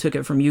since they took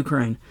it from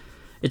Ukraine.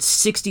 It's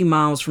 60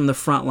 miles from the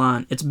front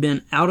line. It's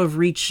been out of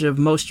reach of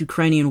most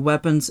Ukrainian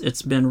weapons.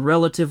 It's been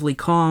relatively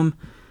calm.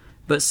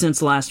 But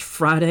since last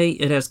Friday,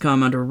 it has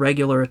come under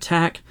regular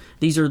attack.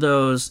 These are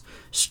those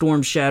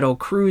Storm Shadow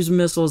cruise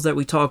missiles that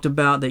we talked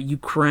about that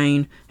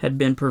Ukraine had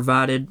been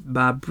provided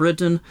by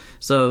Britain.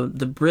 So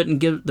the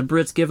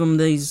Brits give them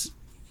these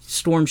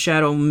Storm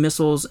Shadow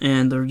missiles,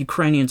 and the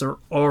Ukrainians are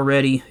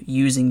already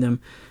using them.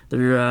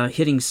 They're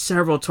hitting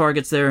several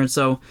targets there, and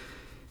so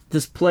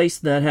this place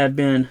that had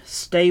been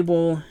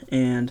stable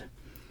and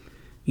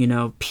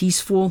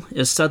peaceful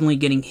is suddenly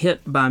getting hit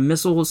by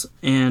missiles,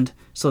 and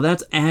so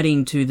that's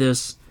adding to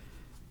this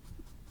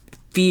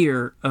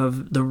fear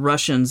of the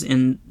Russians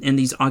in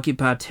these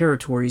occupied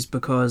territories,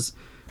 because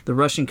the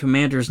Russian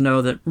commanders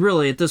know that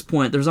really at this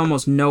point there's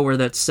almost nowhere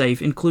that's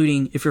safe,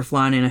 including if you're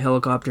flying in a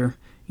helicopter,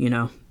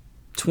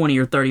 20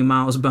 or 30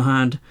 miles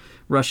behind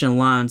Russian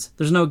lines.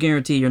 There's no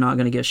guarantee you're not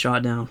going to get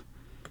shot down.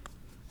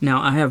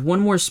 Now, I have one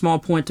more small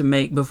point to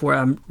make before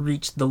I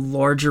reach the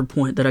larger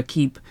point that I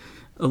keep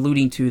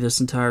alluding to this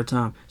entire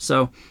time.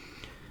 So,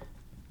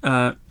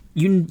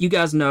 you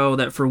guys know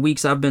that for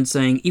weeks I've been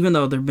saying, even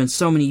though there have been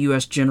so many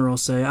U.S.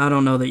 generals say, I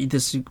don't know that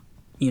this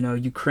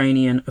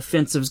Ukrainian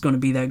offensive is going to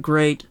be that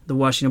great. The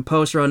Washington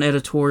Post wrote an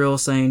editorial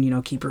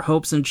saying, keep your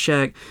hopes in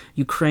check.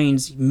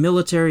 Ukraine's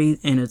military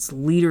and its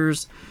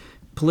leaders,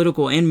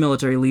 political and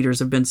military leaders,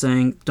 have been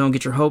saying, don't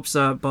get your hopes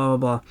up, blah, blah,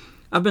 blah.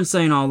 I've been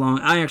saying all along,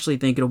 I actually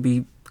think it'll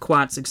be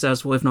quite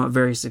successful, if not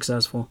very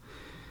successful.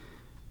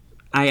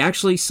 I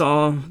actually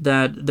saw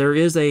that there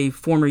is a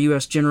former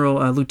U.S. general,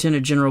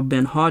 Lieutenant General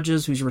Ben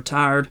Hodges, who's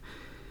retired.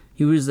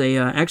 He was a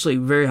actually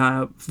very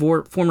high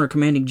former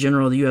commanding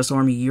general of the U.S.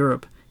 Army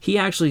Europe. He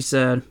actually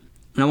said,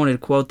 and I wanted to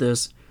quote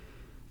this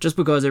just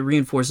because it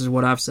reinforces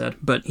what I've said,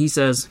 but he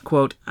says,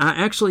 quote, I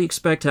actually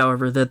expect,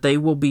 however, that they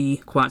will be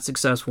quite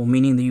successful,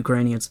 meaning the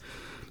Ukrainians.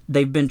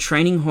 They've been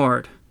training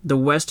hard. The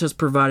West has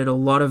provided a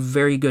lot of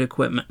very good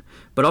equipment,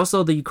 but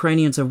also the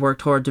Ukrainians have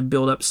worked hard to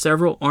build up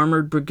several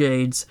armored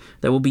brigades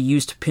that will be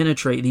used to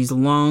penetrate these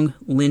long,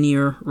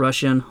 linear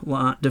Russian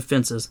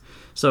defenses.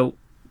 So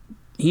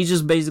he's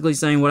just basically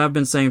saying what I've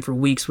been saying for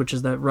weeks, which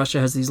is that Russia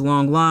has these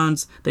long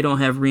lines. They don't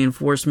have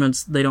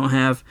reinforcements. They don't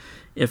have,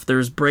 if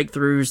there's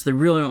breakthroughs, they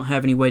really don't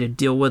have any way to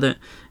deal with it.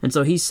 And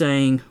so he's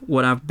saying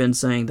what I've been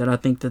saying, that I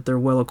think that they're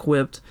well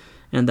equipped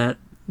and that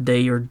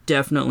they are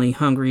definitely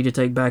hungry to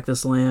take back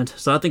this land.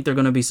 So I think they're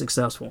going to be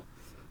successful.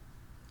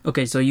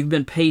 Okay, so you've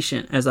been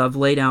patient as I've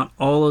laid out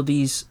all of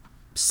these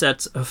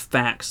sets of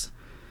facts.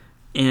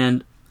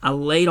 And I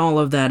laid all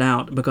of that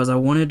out because I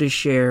wanted to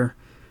share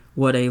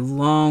what a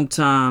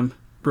long-time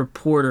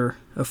reporter,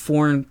 a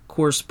foreign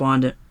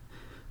correspondent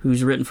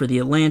who's written for The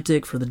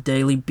Atlantic, for the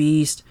Daily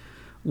Beast,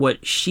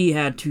 what she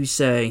had to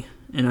say.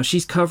 And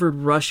she's covered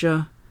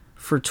Russia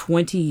for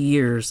 20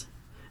 years.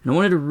 And I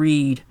wanted to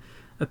read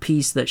a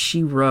piece that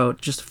she wrote,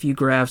 just a few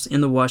graphs,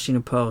 in the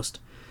Washington Post.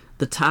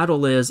 The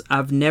title is,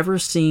 I've never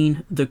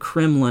seen the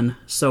Kremlin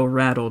so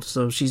rattled.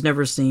 So she's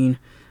never seen,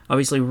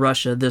 obviously,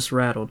 Russia this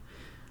rattled.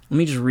 Let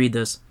me just read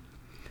this.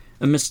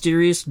 A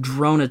mysterious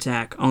drone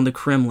attack on the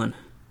Kremlin.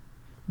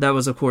 That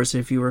was, of course,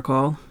 if you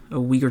recall, a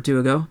week or two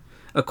ago.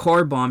 A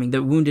car bombing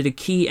that wounded a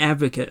key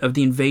advocate of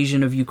the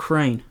invasion of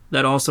Ukraine.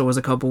 That also was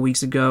a couple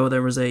weeks ago.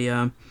 There was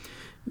a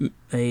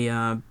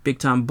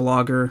big-time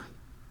blogger,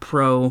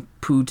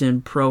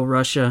 pro-Putin,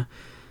 pro-Russia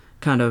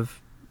kind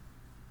of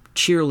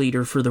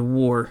cheerleader for the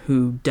war,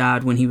 who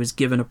died when he was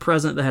given a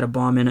present that had a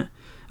bomb in it.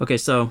 Okay,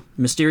 so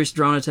mysterious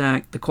drone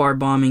attack, the car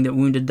bombing that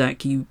wounded that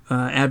key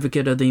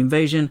advocate of the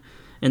invasion,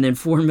 and then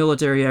 4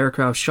 military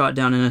aircraft shot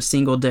down in a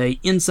single day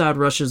inside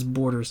Russia's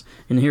borders.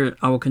 And here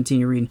I will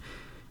continue reading.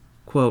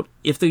 Quote,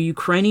 if the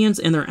Ukrainians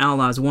and their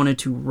allies wanted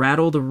to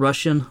rattle the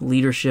Russian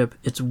leadership,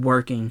 it's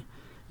working.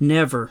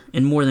 Never,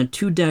 in more than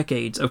 2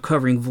 decades of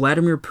covering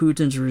Vladimir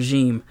Putin's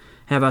regime,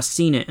 have I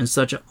seen it in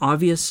such an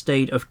obvious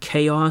state of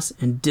chaos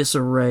and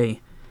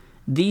disarray.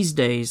 These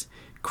days,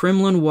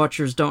 Kremlin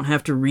watchers don't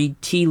have to read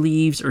tea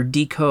leaves or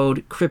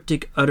decode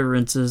cryptic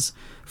utterances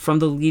from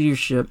the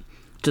leadership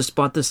to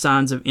spot the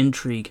signs of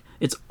intrigue.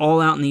 It's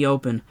all out in the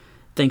open,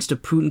 thanks to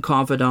Putin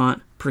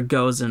confidant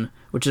Prigozhin,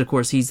 which of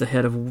course he's the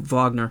head of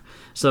Wagner.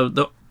 So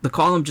the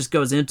column just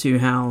goes into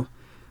how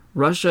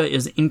Russia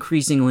is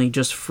increasingly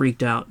just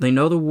freaked out. They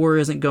know the war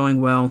isn't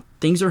going well.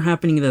 Things are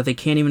happening that they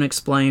can't even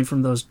explain,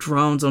 from those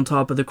drones on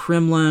top of the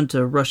Kremlin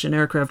to Russian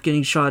aircraft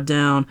getting shot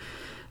down.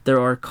 There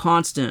are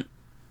constant,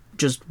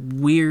 just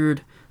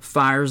weird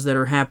fires that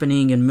are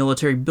happening in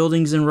military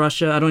buildings in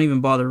Russia. I don't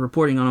even bother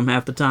reporting on them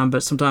half the time,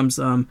 but sometimes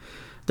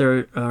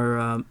there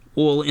are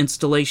oil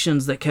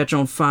installations that catch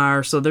on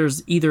fire. So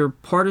there's either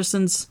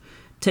partisans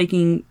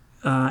taking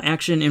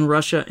action in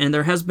Russia, and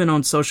there has been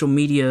on social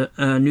media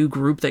a new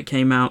group that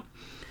came out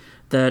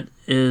that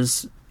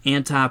is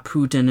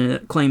anti-Putin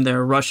and claim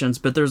they're Russians,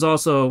 but there's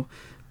also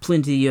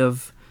plenty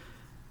of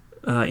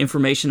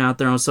information out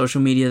there on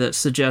social media that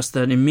suggests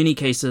that in many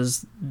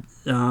cases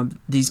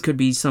these could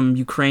be some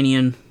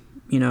Ukrainian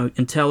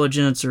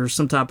intelligence or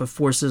some type of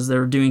forces that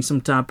are doing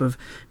some type of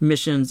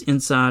missions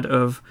inside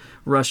of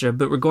Russia.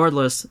 But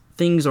regardless,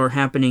 things are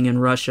happening in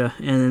Russia,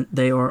 and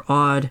they are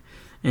odd,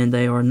 and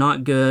they are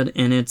not good,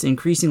 and it's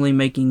increasingly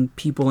making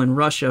people in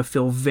Russia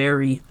feel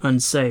very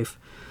unsafe.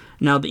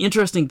 Now, the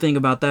interesting thing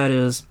about that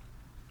is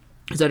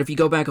that if you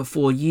go back a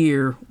full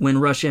year when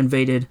Russia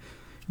invaded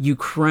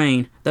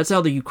Ukraine, that's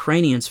how the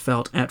Ukrainians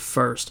felt at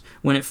first,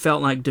 when it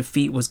felt like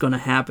defeat was going to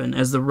happen.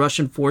 As the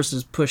Russian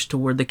forces pushed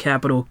toward the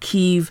capital,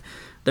 Kyiv,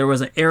 there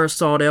was an air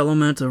assault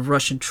element of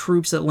Russian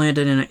troops that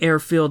landed in an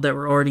airfield that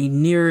were already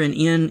near and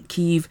in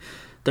Kyiv.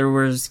 There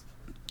was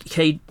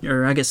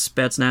or I guess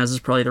Spetsnaz is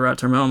probably the right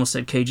term. I almost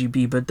said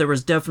KGB, but there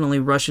was definitely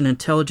Russian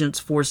intelligence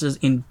forces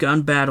in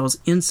gun battles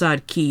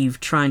inside Kyiv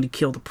trying to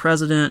kill the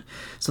president.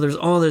 So there's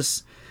all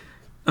this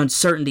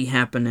uncertainty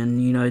happening.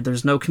 You know,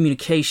 there's no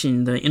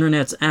communication. The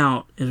internet's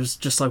out. It was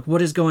just like,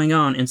 what is going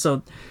on? And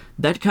so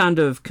that kind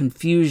of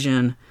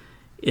confusion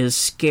is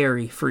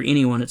scary for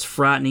anyone. It's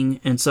frightening.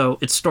 And so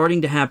it's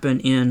starting to happen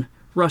in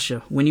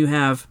Russia when you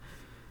have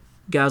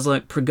guys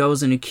like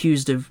Prigozhin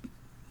accused of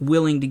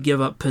willing to give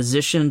up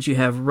positions. You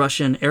have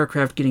Russian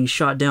aircraft getting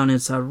shot down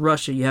inside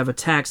Russia. You have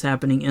attacks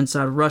happening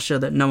inside Russia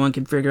that no one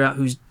can figure out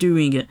who's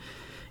doing it.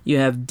 You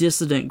have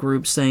dissident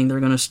groups saying they're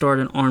going to start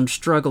an armed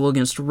struggle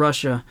against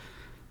Russia.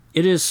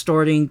 It is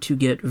starting to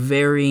get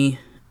very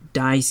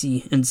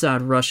dicey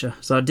inside Russia.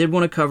 So I did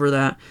want to cover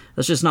that.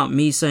 That's just not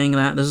me saying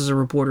that. This is a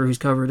reporter who's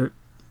covered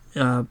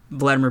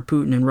Vladimir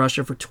Putin in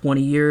Russia for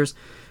 20 years,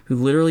 who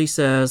literally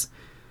says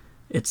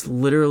it's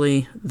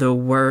literally the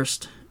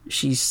worst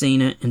she's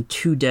seen it in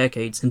 2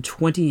 decades, in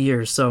 20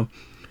 years. So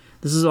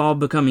this is all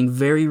becoming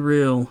very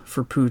real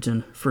for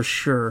Putin, for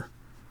sure.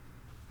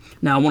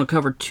 Now I want to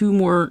cover 2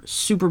 more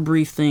super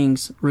brief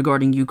things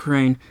regarding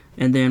Ukraine,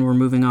 and then we're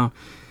moving on.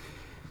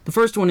 The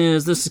first one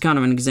is, this is kind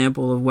of an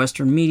example of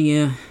Western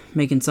media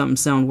making something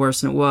sound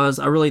worse than it was.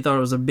 I really thought it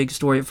was a big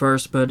story at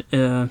first, but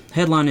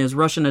headline is,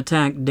 Russian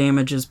attack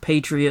damages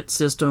Patriot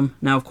system.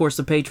 Now, of course,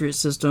 the Patriot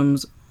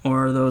systems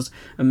are those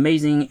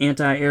amazing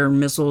anti-air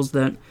missiles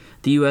that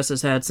the U.S.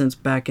 has had since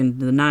back in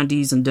the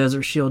 90s, and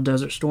Desert Shield,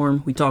 Desert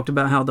Storm. We talked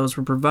about how those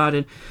were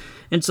provided.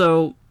 And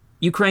so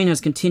Ukraine has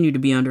continued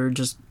to be under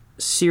just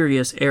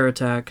serious air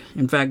attack.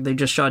 In fact, they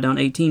just shot down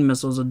 18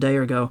 missiles a day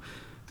ago.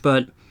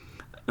 But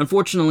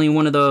unfortunately,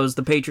 one of those,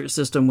 the Patriot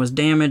system, was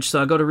damaged.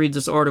 So I go to read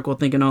this article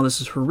thinking, oh,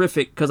 this is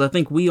horrific, because I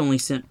think we only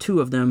sent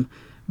 2 of them.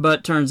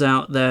 But turns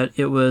out that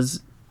it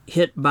was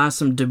hit by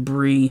some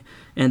debris,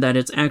 and that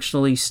it's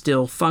actually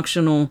still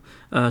functional,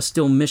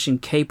 still mission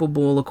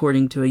capable,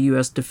 according to a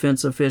U.S.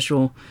 defense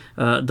official,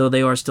 though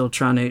they are still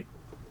trying to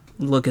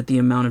look at the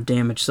amount of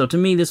damage. So to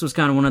me, this was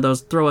kind of one of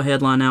those throw a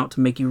headline out to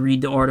make you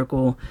read the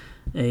article,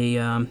 a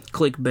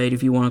clickbait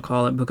if you want to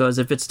call it, because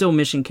if it's still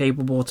mission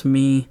capable, to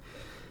me,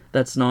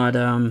 that's not,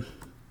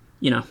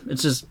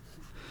 it's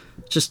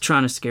just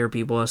trying to scare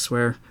people, I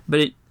swear.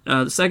 But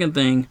the second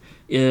thing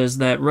is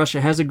that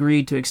Russia has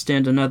agreed to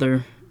extend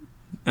another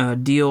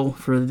deal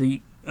for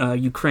the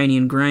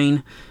Ukrainian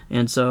grain,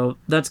 and so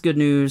that's good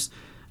news.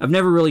 I've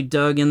never really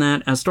dug in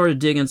that. I started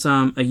digging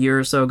some a year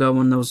or so ago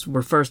when those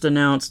were first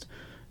announced,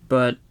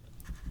 but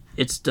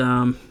it's,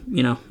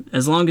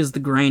 as long as the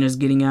grain is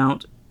getting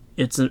out,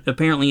 it's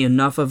apparently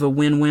enough of a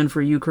win-win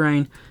for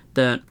Ukraine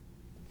that,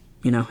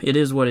 it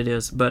is what it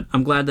is. But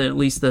I'm glad that at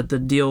least that the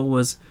deal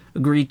was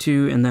agreed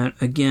to, and that,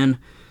 again,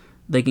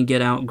 they can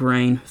get out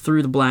grain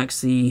through the Black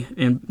Sea,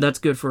 and that's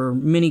good for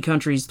many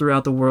countries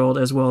throughout the world,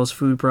 as well as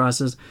food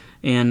prices.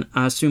 And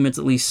I assume it's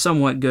at least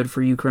somewhat good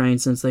for Ukraine,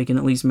 since they can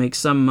at least make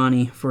some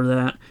money for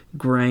that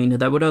grain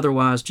that would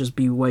otherwise just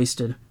be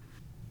wasted.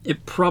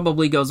 It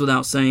probably goes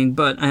without saying,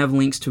 but I have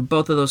links to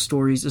both of those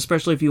stories,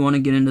 especially if you want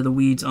to get into the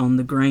weeds on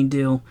the grain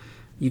deal.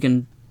 You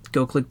can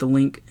go click the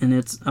link, and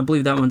I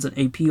believe that one's an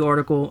AP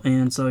article,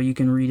 and so you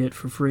can read it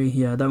for free.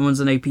 Yeah, that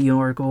one's an AP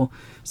article.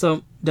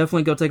 So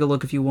definitely go take a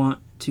look if you want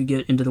to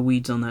get into the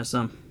weeds on that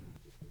some.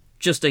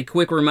 Just a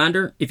quick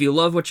reminder, if you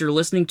love what you're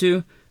listening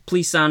to,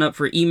 please sign up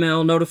for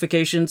email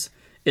notifications.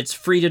 It's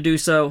free to do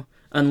so,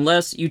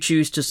 unless you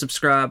choose to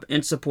subscribe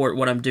and support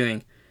what I'm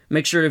doing.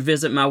 Make sure to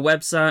visit my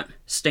website,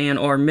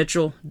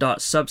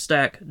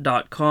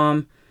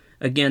 stanrmitchell.substack.com.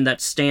 Again,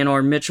 that's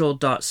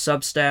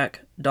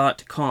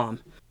stanrmitchell.substack.com.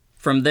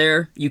 From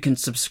there, you can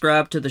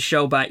subscribe to the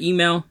show by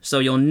email, so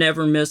you'll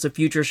never miss a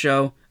future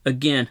show.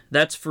 Again,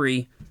 that's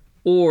free.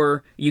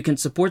 Or you can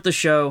support the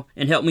show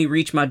and help me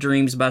reach my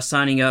dreams by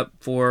signing up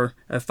for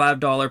a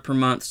 $5 per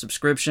month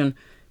subscription.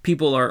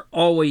 People are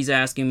always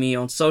asking me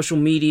on social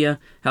media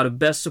how to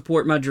best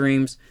support my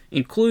dreams,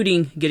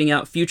 including getting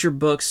out future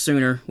books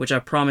sooner, which I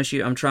promise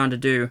you I'm trying to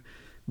do.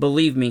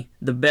 Believe me,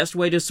 the best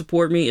way to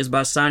support me is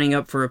by signing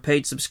up for a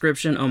paid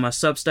subscription on my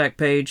Substack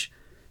page.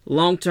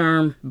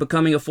 Long-term,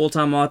 becoming a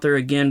full-time author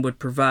again would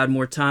provide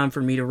more time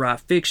for me to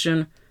write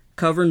fiction,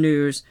 cover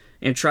news,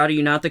 and try to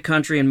unite the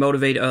country and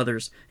motivate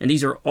others. And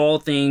these are all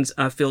things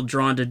I feel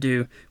drawn to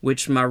do,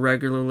 which my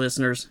regular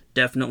listeners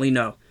definitely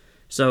know.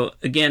 So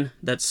again,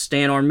 that's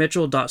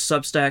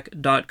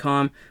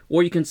stanrmitchell.substack.com,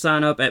 or you can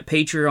sign up at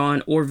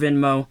Patreon or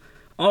Venmo.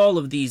 All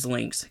of these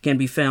links can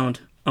be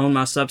found on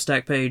my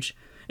Substack page,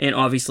 and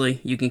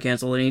obviously you can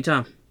cancel at any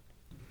time.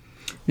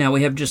 Now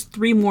we have just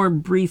 3 more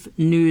brief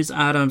news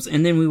items,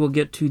 and then we will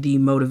get to the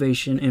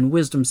motivation and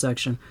wisdom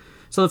section.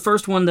 So the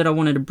first one that I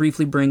wanted to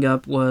briefly bring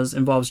up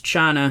involves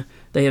China.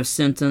 They have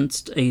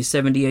sentenced a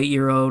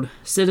 78-year-old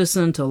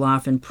citizen to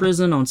life in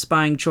prison on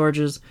spying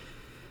charges.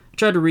 I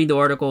tried to read the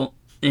article,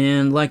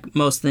 and like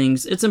most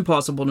things, it's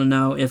impossible to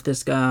know if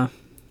this guy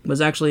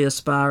was actually a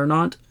spy or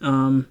not.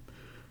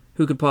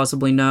 who could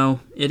possibly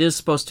know? It is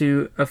supposed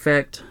to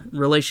affect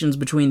relations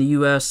between the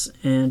U.S.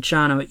 and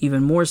China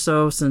even more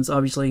so, since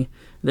obviously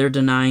they're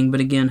denying. But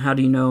again, how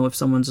do you know if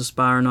someone's a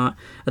spy or not?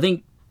 I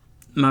think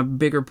my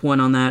bigger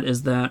point on that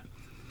is that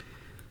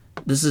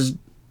this is,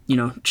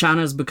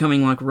 China is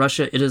becoming like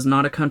Russia. It is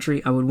not a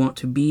country I would want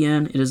to be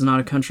in. It is not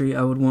a country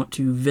I would want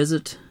to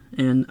visit.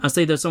 And I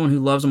say that as someone who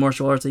loves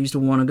martial arts. I used to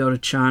want to go to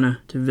China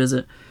to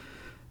visit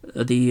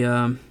the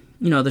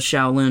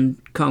Shaolin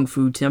Kung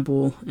Fu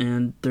Temple,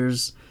 and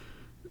there's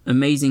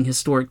amazing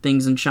historic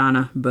things in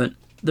China, but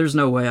there's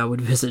no way I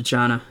would visit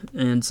China.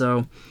 And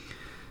so,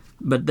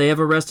 but they have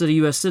arrested a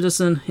U.S.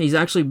 citizen. He's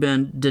actually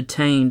been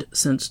detained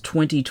since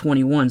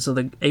 2021. So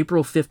the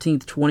April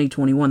 15th,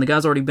 2021, the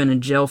guy's already been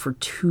in jail for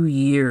 2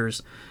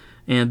 years,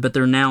 but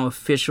they're now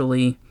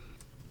officially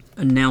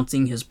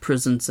announcing his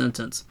prison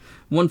sentence.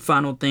 One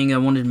final thing I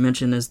wanted to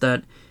mention is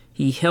that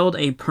he held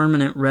a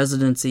permanent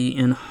residency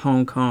in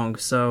Hong Kong.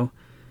 So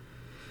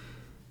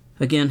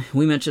again,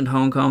 we mentioned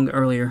Hong Kong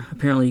earlier.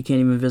 Apparently you can't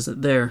even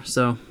visit there.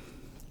 So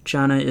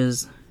China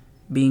is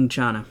being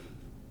China.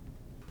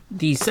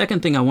 The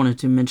second thing I wanted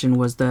to mention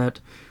was that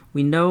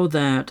we know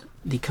that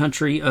the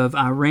country of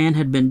Iran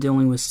had been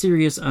dealing with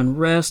serious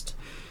unrest,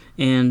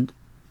 and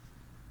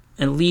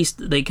at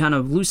least they kind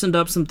of loosened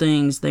up some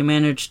things. They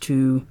managed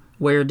to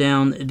wear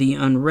down the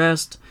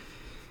unrest.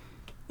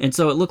 And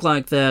so it looked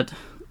like that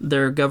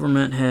their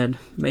government had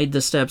made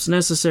the steps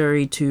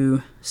necessary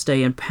to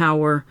stay in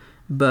power.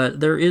 But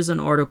there is an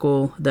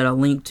article that I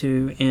linked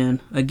to, and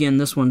again,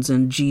 this one's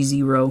in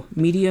G0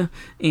 Media,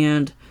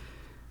 and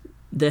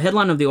the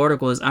headline of the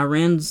article is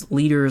Iran's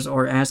leaders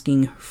are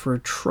asking for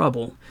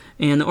trouble.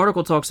 And the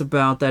article talks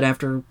about that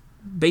after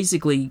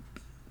basically,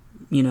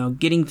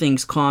 getting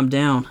things calmed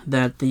down,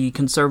 that the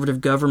conservative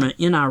government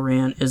in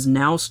Iran is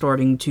now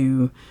starting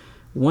to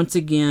once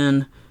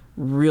again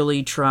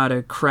really try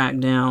to crack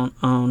down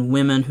on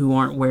women who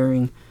aren't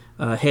wearing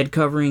head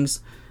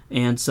coverings.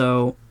 And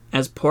so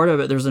as part of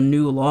it, there's a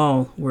new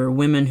law where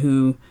women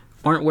who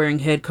aren't wearing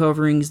head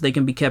coverings, they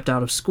can be kept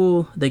out of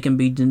school, they can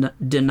be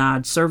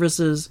denied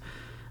services.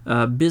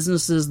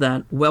 Businesses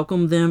that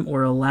welcome them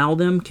or allow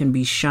them can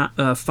be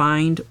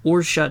fined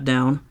or shut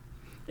down.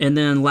 And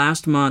then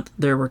last month,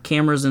 there were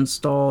cameras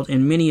installed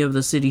in many of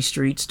the city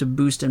streets to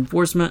boost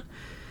enforcement.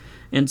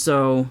 And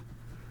so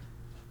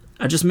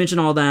I just mention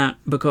all that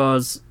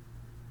because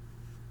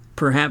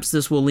perhaps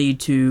this will lead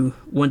to,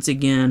 once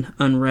again,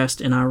 unrest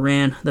in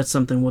Iran. That's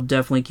something we'll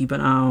definitely keep an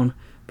eye on,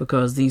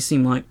 because these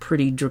seem like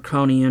pretty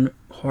draconian,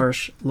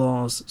 harsh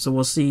laws. So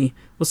we'll see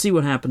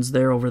what happens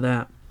there over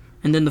that.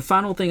 And then the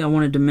final thing I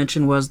wanted to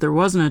mention was there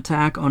was an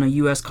attack on a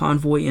U.S.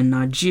 convoy in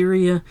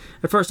Nigeria.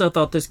 At first I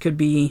thought this could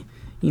be,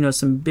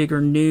 some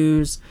bigger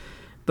news,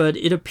 but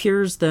it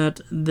appears that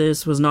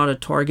this was not a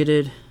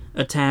targeted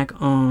attack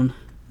on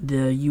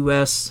the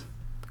U.S.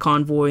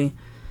 convoy.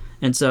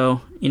 And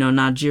so,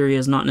 Nigeria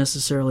is not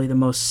necessarily the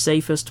most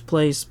safest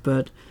place,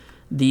 but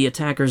the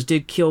attackers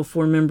did kill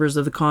 4 members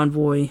of the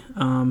convoy,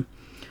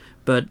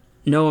 but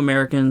no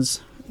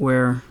Americans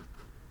were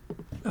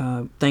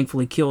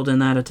thankfully killed in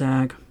that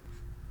attack.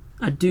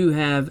 I do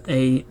have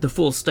the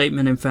full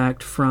statement, in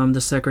fact, from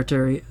the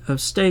Secretary of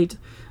State,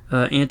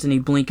 Antony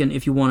Blinken,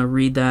 if you want to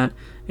read that.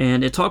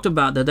 And it talked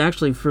about that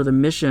actually for the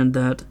mission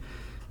that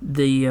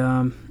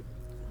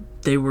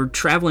they were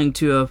traveling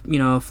to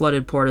a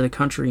flooded part of the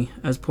country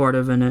as part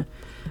of an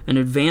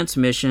advance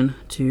mission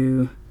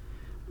to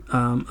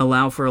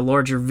allow for a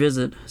larger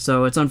visit.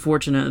 So it's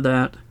unfortunate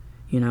that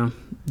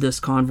this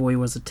convoy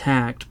was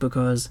attacked,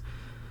 because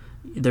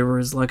there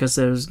was, like I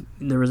said,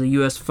 there was a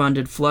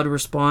U.S.-funded flood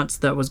response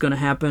that was going to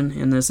happen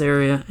in this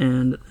area,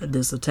 and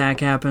this attack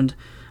happened.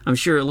 I'm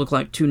sure it looked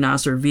like 2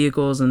 Nasser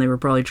vehicles, and they were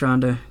probably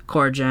trying to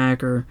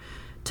carjack or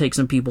take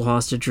some people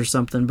hostage or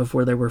something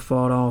before they were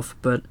fought off.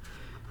 But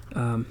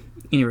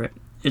anyway,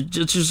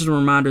 it's just a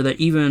reminder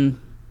that even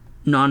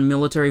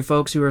non-military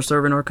folks who are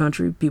serving our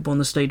country, people in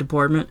the State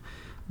Department,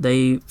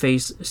 they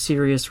face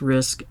serious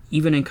risk,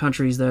 even in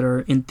countries that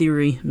are, in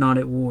theory, not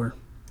at war.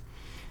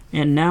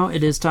 And now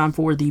it is time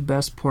for the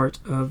best part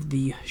of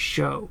the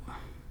show.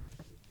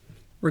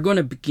 We're going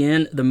to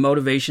begin the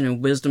motivation and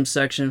wisdom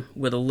section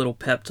with a little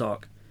pep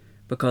talk,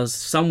 because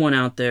someone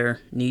out there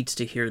needs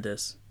to hear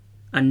this.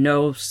 I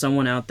know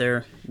someone out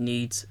there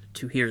needs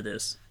to hear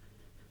this.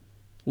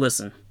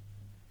 Listen,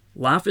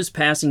 life is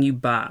passing you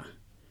by.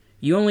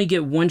 You only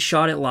get one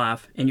shot at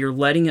life, and you're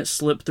letting it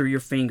slip through your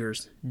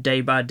fingers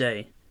day by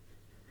day.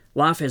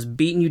 Life has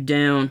beaten you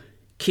down,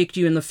 kicked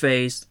you in the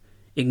face,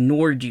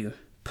 ignored you,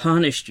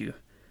 punished you,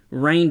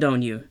 rained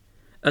on you,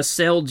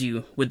 assailed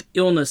you with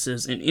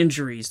illnesses and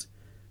injuries,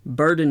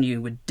 burdened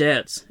you with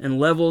debts and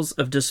levels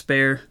of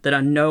despair that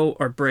I know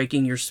are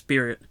breaking your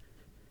spirit.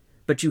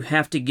 But you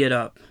have to get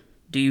up.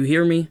 Do you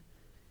hear me?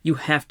 You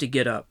have to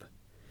get up.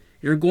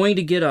 You're going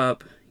to get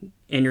up,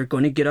 and you're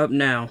going to get up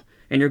now,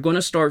 and you're going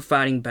to start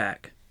fighting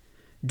back.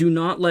 Do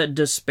not let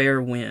despair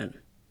win.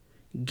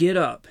 Get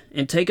up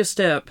and take a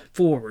step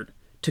forward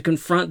to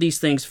confront these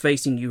things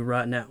facing you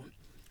right now.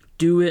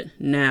 Do it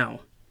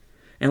now.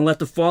 And let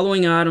the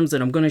following items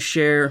that I'm going to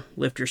share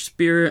lift your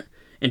spirit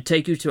and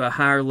take you to a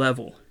higher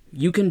level.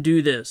 You can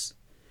do this.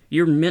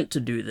 You're meant to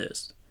do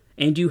this.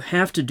 And you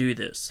have to do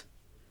this.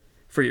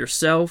 For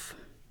yourself,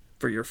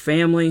 for your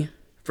family,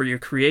 for your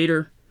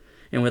Creator.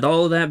 And with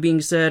all of that being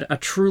said, I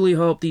truly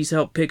hope these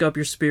help pick up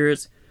your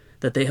spirits,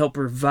 that they help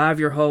revive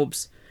your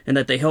hopes, and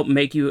that they help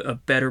make you a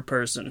better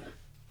person.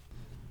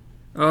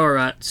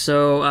 Alright,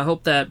 so I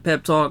hope that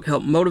pep talk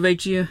helped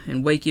motivate you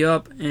and wake you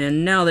up.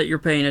 And now that you're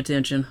paying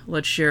attention,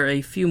 let's share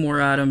a few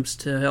more items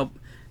to help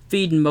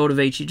feed and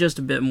motivate you just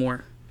a bit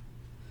more.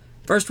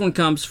 First one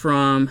comes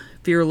from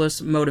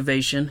Fearless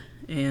Motivation,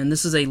 and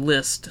this is a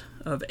list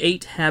of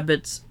 8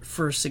 habits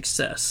for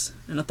success.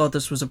 And I thought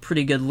this was a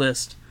pretty good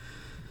list.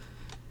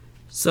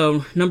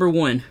 So, number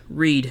 1,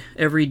 read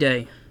every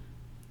day.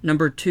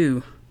 Number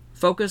 2,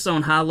 focus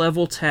on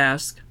high-level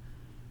tasks.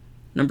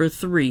 Number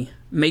 3,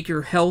 make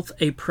your health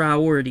a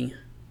priority.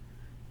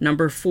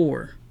 Number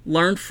 4,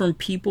 learn from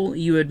people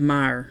you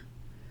admire.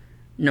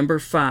 Number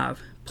 5,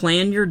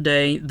 plan your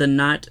day the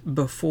night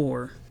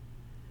before.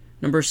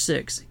 Number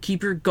 6,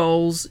 keep your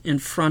goals in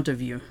front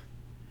of you.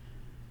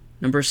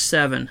 Number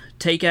 7,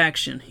 take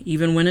action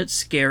even when it's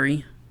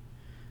scary.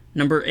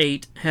 Number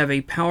 8, have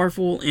a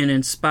powerful and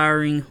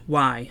inspiring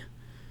why.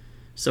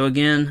 So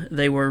again,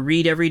 they were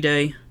read every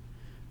day,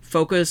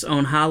 focus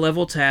on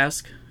high-level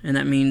tasks, and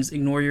that means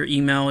ignore your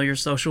email, your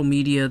social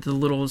media, the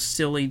little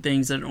silly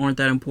things that aren't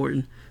that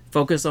important.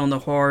 Focus on the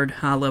hard,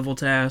 high-level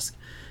tasks.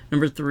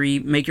 Number 3,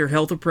 make your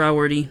health a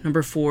priority.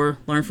 Number 4,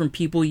 learn from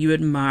people you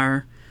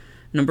admire.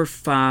 Number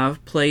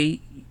 5, plan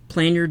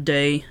your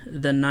day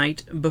the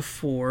night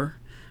before.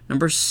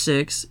 Number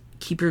 6,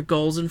 keep your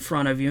goals in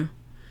front of you.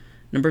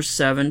 Number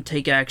 7,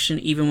 take action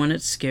even when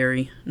it's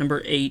scary.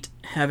 Number 8,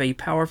 have a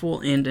powerful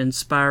and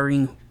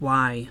inspiring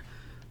why.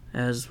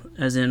 As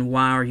in,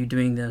 why are you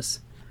doing this?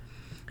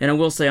 And I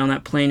will say on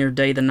that plan your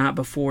day the night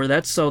before,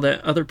 that's so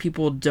that other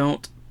people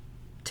don't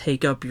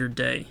take up your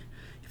day.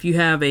 If you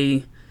have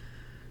a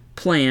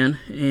plan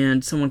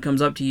and someone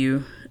comes up to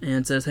you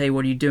and says, hey,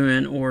 what are you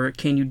doing? Or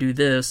can you do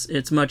this?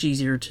 It's much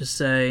easier to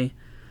say,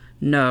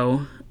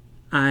 no,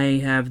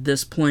 I have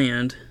this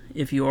planned,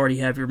 if you already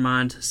have your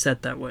mind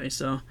set that way.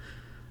 So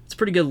it's a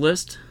pretty good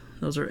list.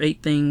 Those are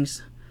 8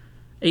 things,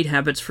 8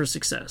 habits for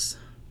success.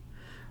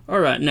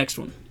 Alright, next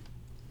one.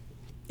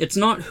 It's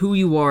not who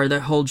you are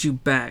that holds you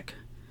back.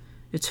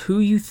 It's who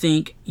you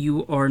think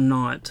you are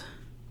not.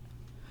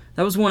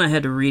 That was one I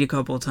had to read a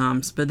couple of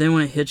times, but then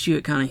when it hits you,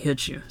 it kind of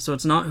hits you. So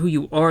it's not who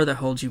you are that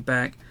holds you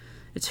back.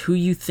 It's who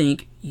you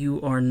think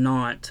you are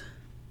not.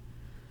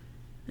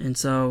 And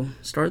so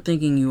start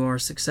thinking you are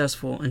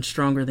successful and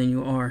stronger than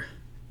you are.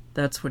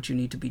 That's what you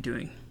need to be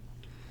doing.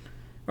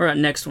 Alright,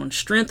 next one.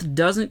 Strength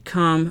doesn't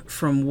come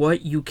from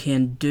what you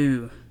can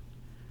do.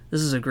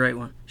 This is a great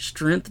one.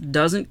 Strength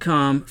doesn't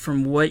come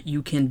from what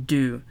you can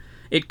do.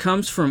 It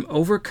comes from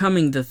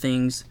overcoming the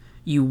things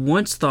you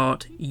once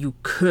thought you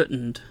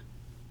couldn't.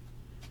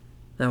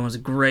 That one's a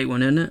great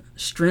one, isn't it?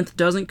 Strength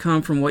doesn't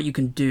come from what you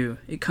can do.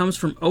 It comes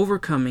from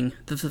overcoming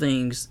the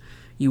things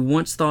you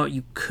once thought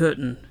you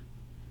couldn't.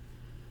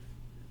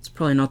 It's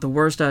probably not the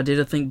worst idea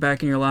to think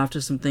back in your life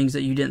to some things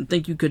that you didn't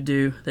think you could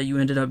do, that you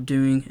ended up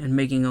doing, and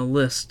making a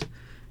list.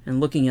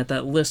 And looking at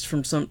that list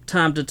from some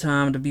time to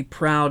time to be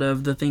proud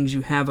of the things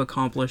you have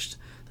accomplished,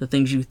 the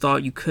things you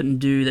thought you couldn't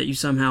do that you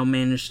somehow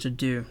managed to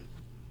do.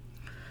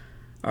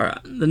 Alright,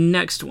 the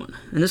next one.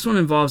 And this one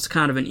involves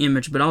kind of an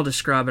image, but I'll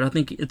describe it. I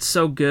think it's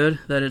so good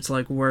that it's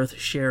like worth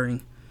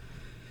sharing.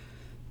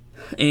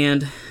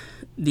 And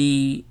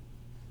the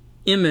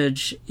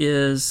image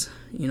is,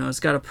 it's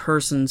got a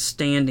person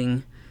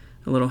standing,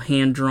 a little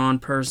hand-drawn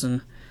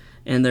person,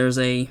 and there's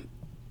a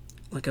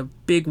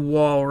big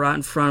wall right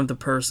in front of the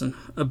person,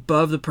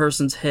 above the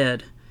person's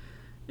head.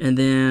 And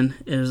then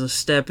there's a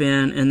step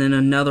in, and then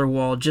another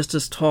wall just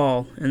as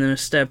tall, and then a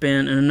step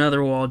in, and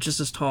another wall just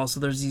as tall. So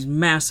there's these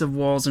massive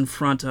walls in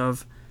front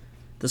of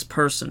this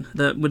person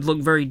that would look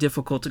very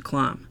difficult to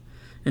climb.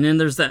 And then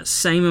there's that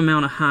same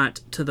amount of height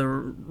to the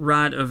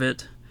right of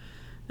it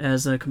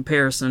as a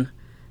comparison,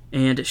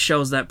 and it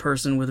shows that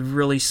person with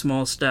really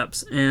small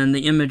steps. And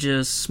the image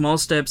is small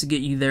steps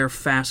get you there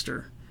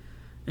faster.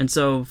 And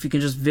so if you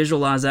can just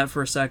visualize that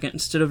for a second,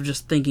 instead of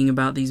just thinking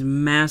about these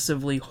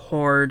massively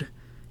hard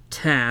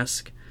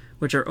tasks,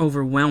 which are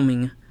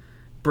overwhelming,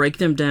 break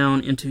them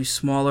down into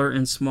smaller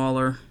and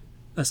smaller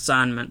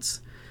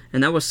assignments.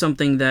 And that was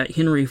something that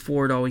Henry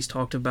Ford always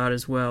talked about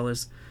as well,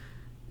 is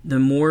the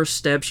more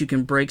steps you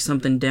can break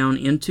something down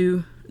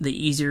into, the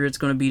easier it's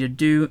going to be to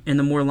do, and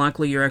the more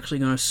likely you're actually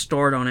going to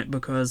start on it,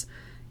 because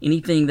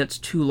anything that's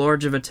too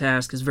large of a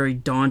task is very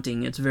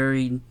daunting. It's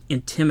very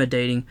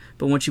intimidating.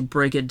 But once you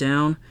break it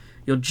down,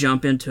 you'll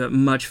jump into it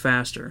much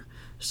faster.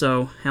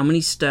 So how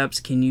many steps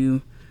can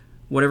you,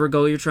 whatever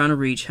goal you're trying to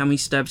reach, how many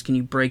steps can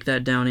you break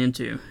that down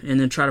into? And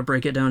then try to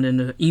break it down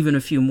into even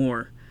a few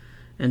more.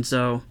 And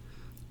so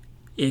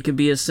it could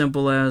be as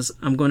simple as,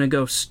 I'm going to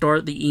go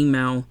start the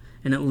email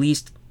and at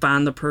least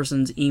find the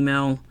person's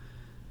email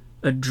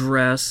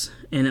address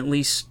and at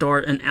least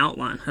start an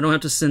outline. I don't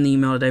have to send the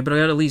email today, but I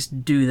got to at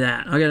least do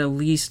that. I got to at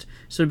least,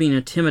 instead of being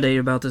intimidated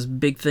about this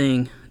big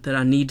thing that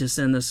I need to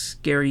send this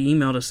scary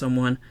email to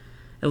someone,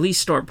 at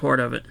least start part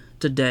of it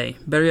today.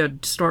 Better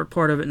yet, start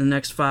part of it in the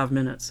next 5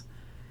 minutes.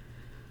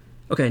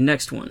 Okay,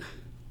 next one.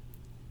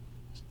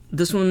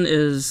 This one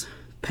is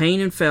pain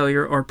and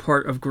failure are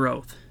part of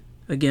growth.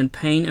 Again,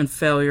 pain and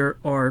failure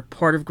are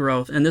part of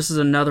growth. And this is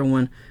another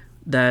one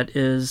that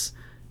has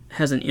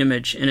an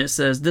image, and it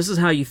says, this is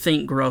how you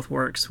think growth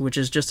works, which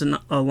is just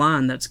a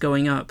line that's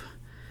going up.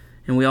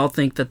 And we all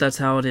think that that's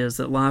how it is,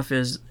 that life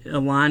is a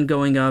line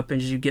going up,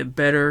 and as you get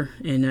better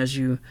and as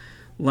you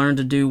learn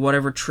to do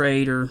whatever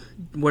trade or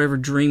whatever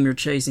dream you're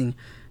chasing.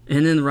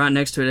 And then right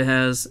next to it, it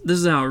has, this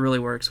is how it really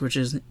works, which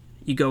is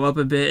you go up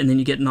a bit and then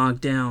you get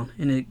knocked down,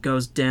 and it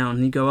goes down,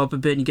 and you go up a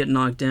bit and you get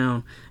knocked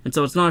down. And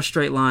so it's not a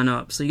straight line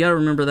up. So you got to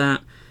remember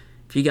that.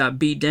 If you got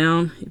beat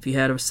down, if you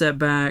had a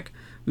setback,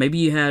 maybe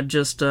you had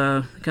just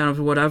kind of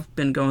what I've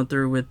been going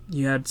through with,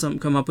 you had something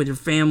come up with your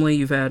family,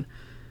 you've had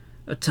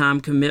a time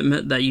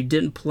commitment that you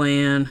didn't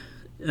plan,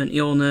 an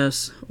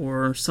illness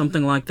or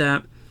something like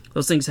that.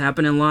 Those things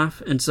happen in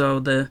life, and so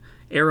the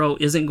arrow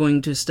isn't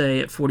going to stay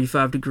at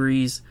 45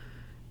 degrees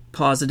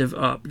positive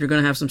up. You're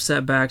going to have some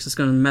setbacks. It's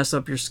going to mess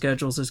up your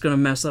schedules. It's going to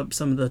mess up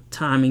some of the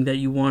timing that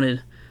you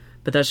wanted,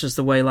 but that's just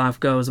the way life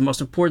goes. The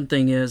most important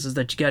thing is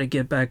that you got to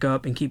get back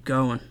up and keep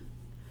going.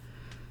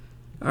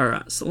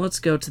 Alright, so let's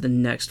go to the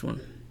next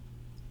one.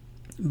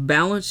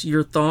 Balance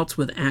your thoughts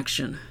with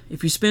action.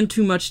 If you spend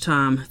too much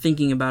time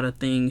thinking about a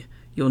thing,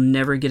 you'll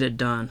never get it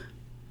done.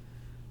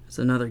 That's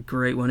another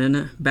great one, isn't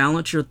it?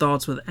 Balance your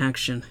thoughts with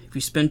action. If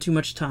you spend too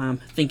much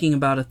time thinking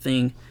about a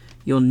thing,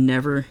 you'll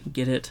never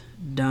get it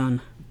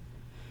done.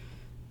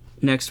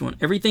 Next one.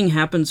 Everything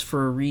happens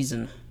for a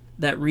reason.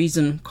 That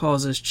reason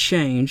causes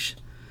change.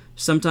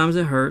 Sometimes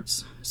it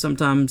hurts,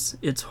 sometimes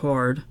it's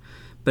hard,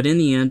 but in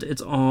the end,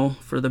 it's all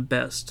for the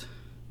best.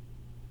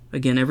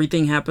 Again,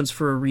 everything happens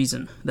for a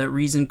reason. That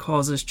reason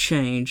causes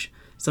change.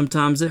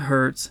 Sometimes it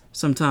hurts,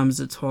 sometimes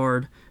it's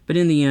hard, but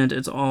in the end,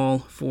 it's all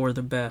for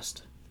the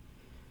best.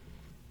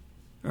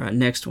 Alright,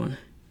 next one.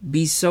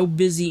 Be so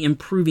busy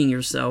improving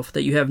yourself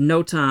that you have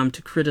no time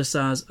to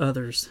criticize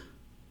others.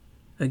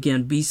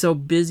 Again, be so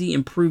busy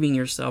improving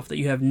yourself that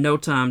you have no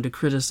time to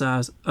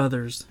criticize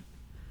others.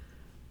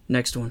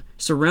 Next one.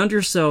 Surround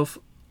yourself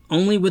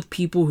only with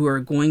people who are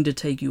going to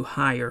take you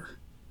higher.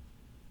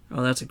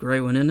 Oh, that's a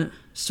great one, isn't it?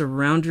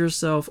 Surround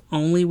yourself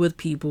only with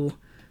people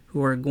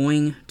who are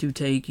going to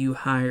take you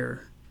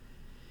higher.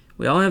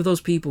 We all have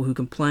those people who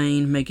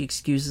complain, make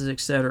excuses,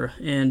 etc.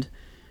 And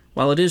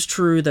while it is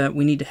true that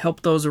we need to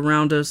help those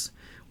around us,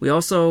 we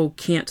also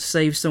can't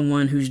save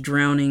someone who's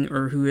drowning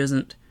or who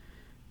isn't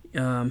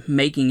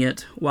making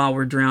it while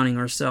we're drowning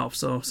ourselves.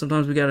 So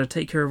sometimes we got to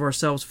take care of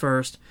ourselves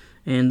first.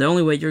 And the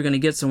only way you're going to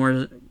get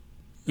somewhere,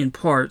 in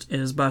part,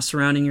 is by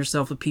surrounding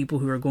yourself with people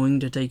who are going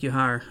to take you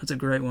higher. That's a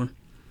great one.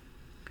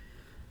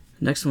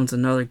 Next one's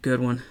another good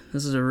one.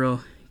 This is a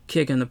real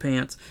kick in the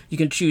pants. You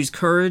can choose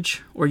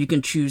courage or you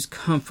can choose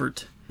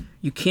comfort.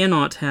 You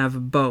cannot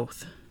have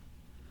both.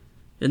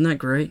 Isn't that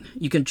great?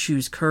 You can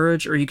choose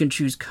courage or you can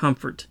choose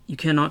comfort. You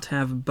cannot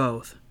have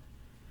both.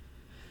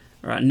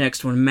 Alright,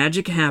 next one.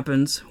 Magic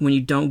happens when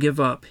you don't give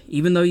up,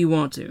 even though you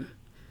want to.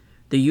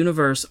 The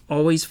universe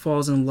always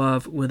falls in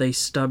love with a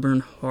stubborn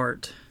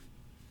heart.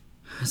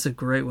 That's a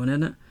great one,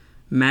 isn't it?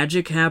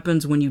 Magic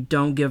happens when you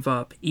don't give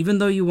up, even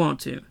though you want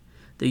to.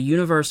 The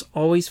universe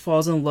always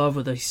falls in love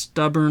with a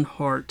stubborn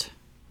heart.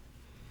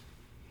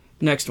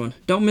 Next one.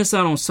 Don't miss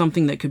out on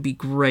something that could be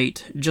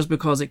great just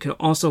because it could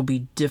also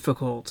be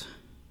difficult.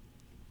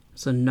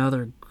 It's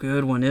another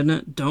good one, isn't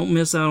it? Don't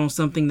miss out on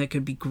something that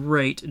could be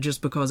great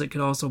just because it could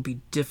also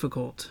be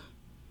difficult.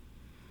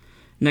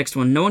 Next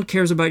one. No one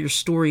cares about your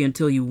story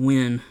until you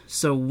win,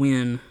 so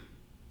win.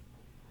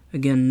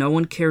 Again, no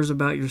one cares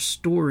about your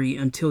story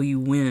until you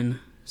win,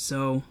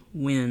 so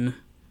win.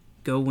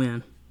 Go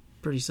win.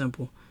 Pretty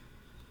simple.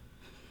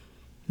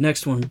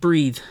 Next one,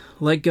 breathe,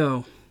 let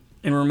go,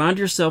 and remind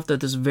yourself that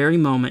this very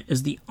moment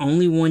is the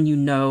only one you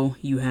know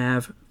you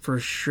have for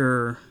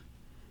sure.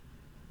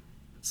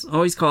 It's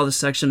always called this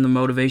section the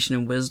motivation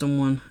and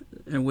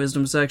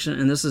wisdom section,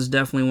 and this is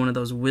definitely one of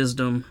those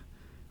wisdom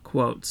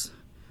quotes.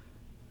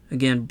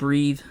 Again,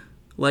 breathe,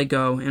 let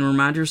go, and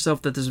remind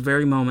yourself that this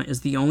very moment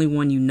is the only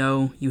one you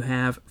know you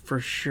have for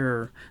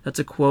sure. That's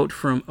a quote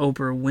from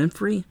Oprah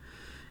Winfrey,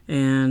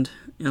 and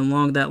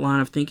along that line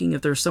of thinking,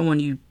 if there's someone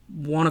you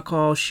want to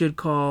call, should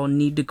call,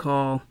 need to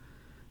call,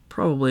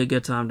 probably a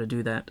good time to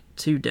do that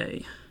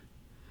today.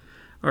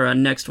 Alright,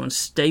 next one.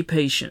 Stay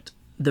patient.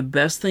 The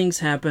best things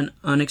happen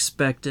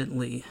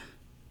unexpectedly.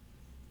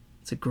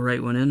 It's a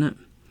great one, isn't it?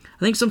 I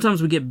think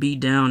sometimes we get beat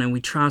down and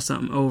we try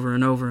something over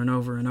and over and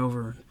over and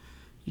over.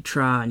 You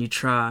try and you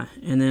try,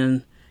 and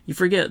then you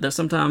forget that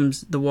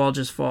sometimes the wall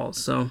just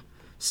falls. So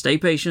stay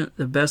patient.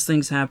 The best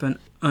things happen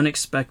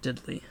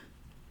unexpectedly.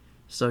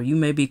 So you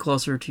may be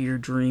closer to your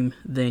dream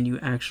than you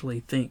actually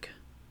think.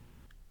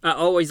 I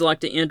always like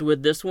to end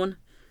with this one.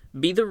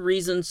 Be the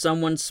reason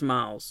someone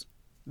smiles.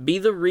 Be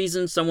the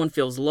reason someone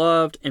feels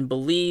loved and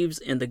believes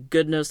in the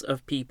goodness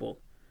of people.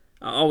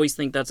 I always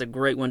think that's a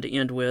great one to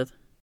end with.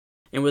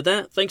 And with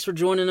that, thanks for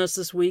joining us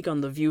this week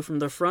on The View from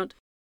the Front.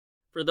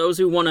 For those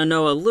who want to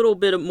know a little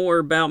bit more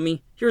about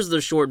me, here's the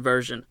short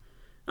version.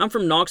 I'm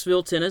from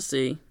Knoxville,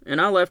 Tennessee,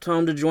 and I left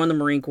home to join the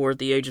Marine Corps at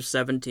the age of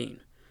 17.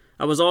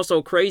 I was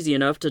also crazy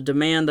enough to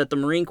demand that the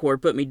Marine Corps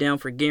put me down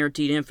for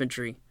guaranteed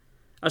infantry.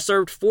 I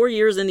served 4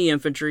 years in the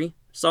infantry,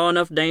 saw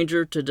enough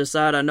danger to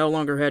decide I no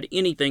longer had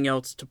anything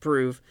else to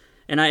prove,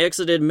 and I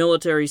exited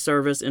military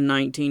service in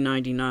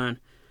 1999.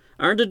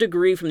 I earned a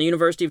degree from the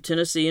University of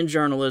Tennessee in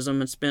journalism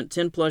and spent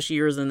 10 plus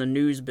years in the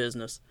news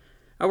business.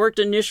 I worked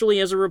initially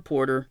as a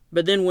reporter,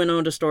 but then went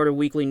on to start a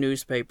weekly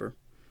newspaper.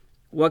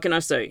 What can I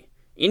say?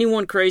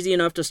 Anyone crazy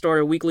enough to start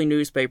a weekly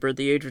newspaper at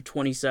the age of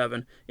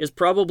 27 is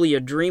probably a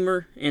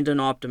dreamer and an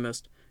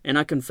optimist, and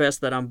I confess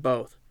that I'm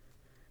both.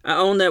 I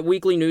owned that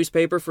weekly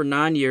newspaper for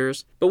 9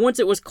 years, but once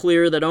it was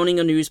clear that owning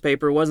a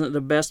newspaper wasn't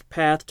the best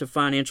path to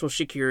financial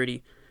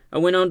security, I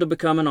went on to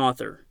become an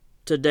author.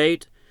 To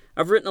date,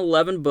 I've written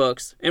 11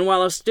 books, and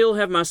while I still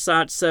have my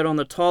sights set on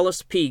the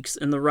tallest peaks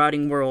in the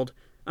writing world,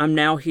 I'm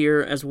now here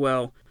as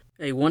well,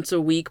 a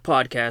once-a-week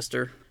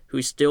podcaster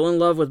who's still in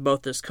love with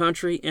both this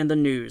country and the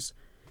news.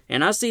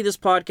 And I see this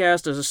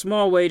podcast as a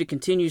small way to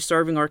continue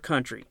serving our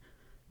country,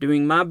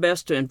 doing my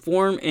best to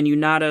inform and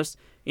unite us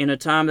in a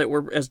time that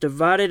we're as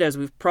divided as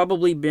we've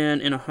probably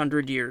been in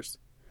 100 years.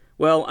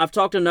 Well, I've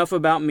talked enough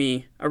about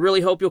me. I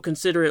really hope you'll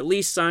consider at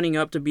least signing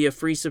up to be a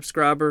free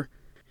subscriber.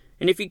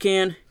 And if you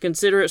can,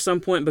 consider at some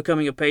point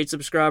becoming a paid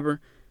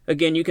subscriber.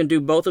 Again, you can do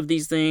both of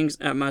these things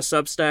at my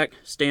Substack,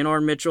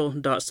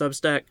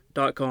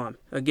 stanrmitchell.substack.com.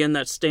 Again,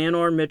 that's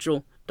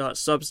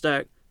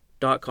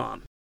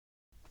stanrmitchell.substack.com.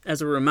 As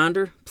a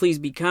reminder, please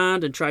be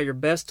kind and try your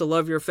best to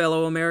love your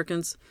fellow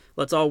Americans.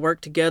 Let's all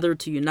work together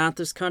to unite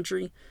this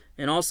country.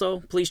 And also,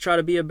 please try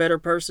to be a better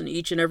person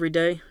each and every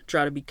day.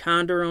 Try to be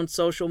kinder on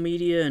social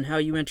media and how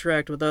you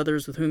interact with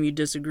others with whom you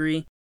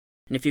disagree.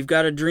 And if you've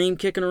got a dream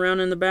kicking around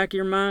in the back of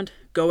your mind,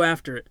 go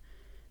after it.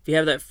 If you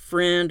have that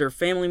friend or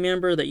family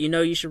member that you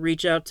know you should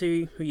reach out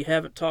to, who you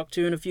haven't talked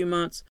to in a few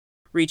months,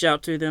 reach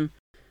out to them.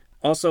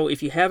 Also,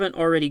 if you haven't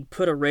already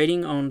put a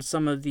rating on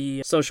some of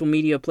the social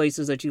media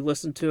places that you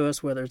listen to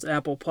us, whether it's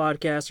Apple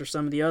Podcasts or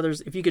some of the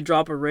others, if you could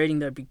drop a rating,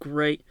 that'd be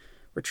great.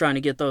 We're trying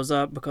to get those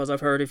up because I've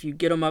heard if you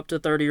get them up to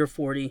 30 or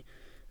 40,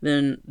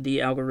 then the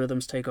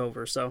algorithms take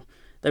over. So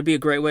that'd be a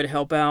great way to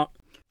help out.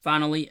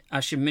 Finally,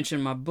 I should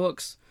mention my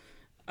books.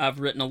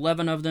 I've written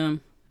 11 of them.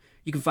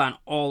 You can find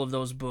all of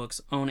those books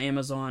on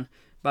Amazon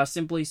by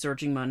simply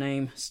searching my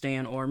name,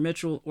 Stan R.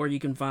 Mitchell, or you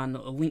can find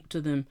a link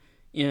to them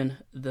in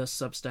the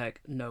Substack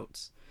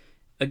notes.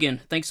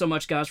 Again, thanks so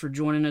much, guys, for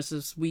joining us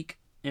this week,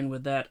 and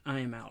with that, I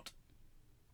am out.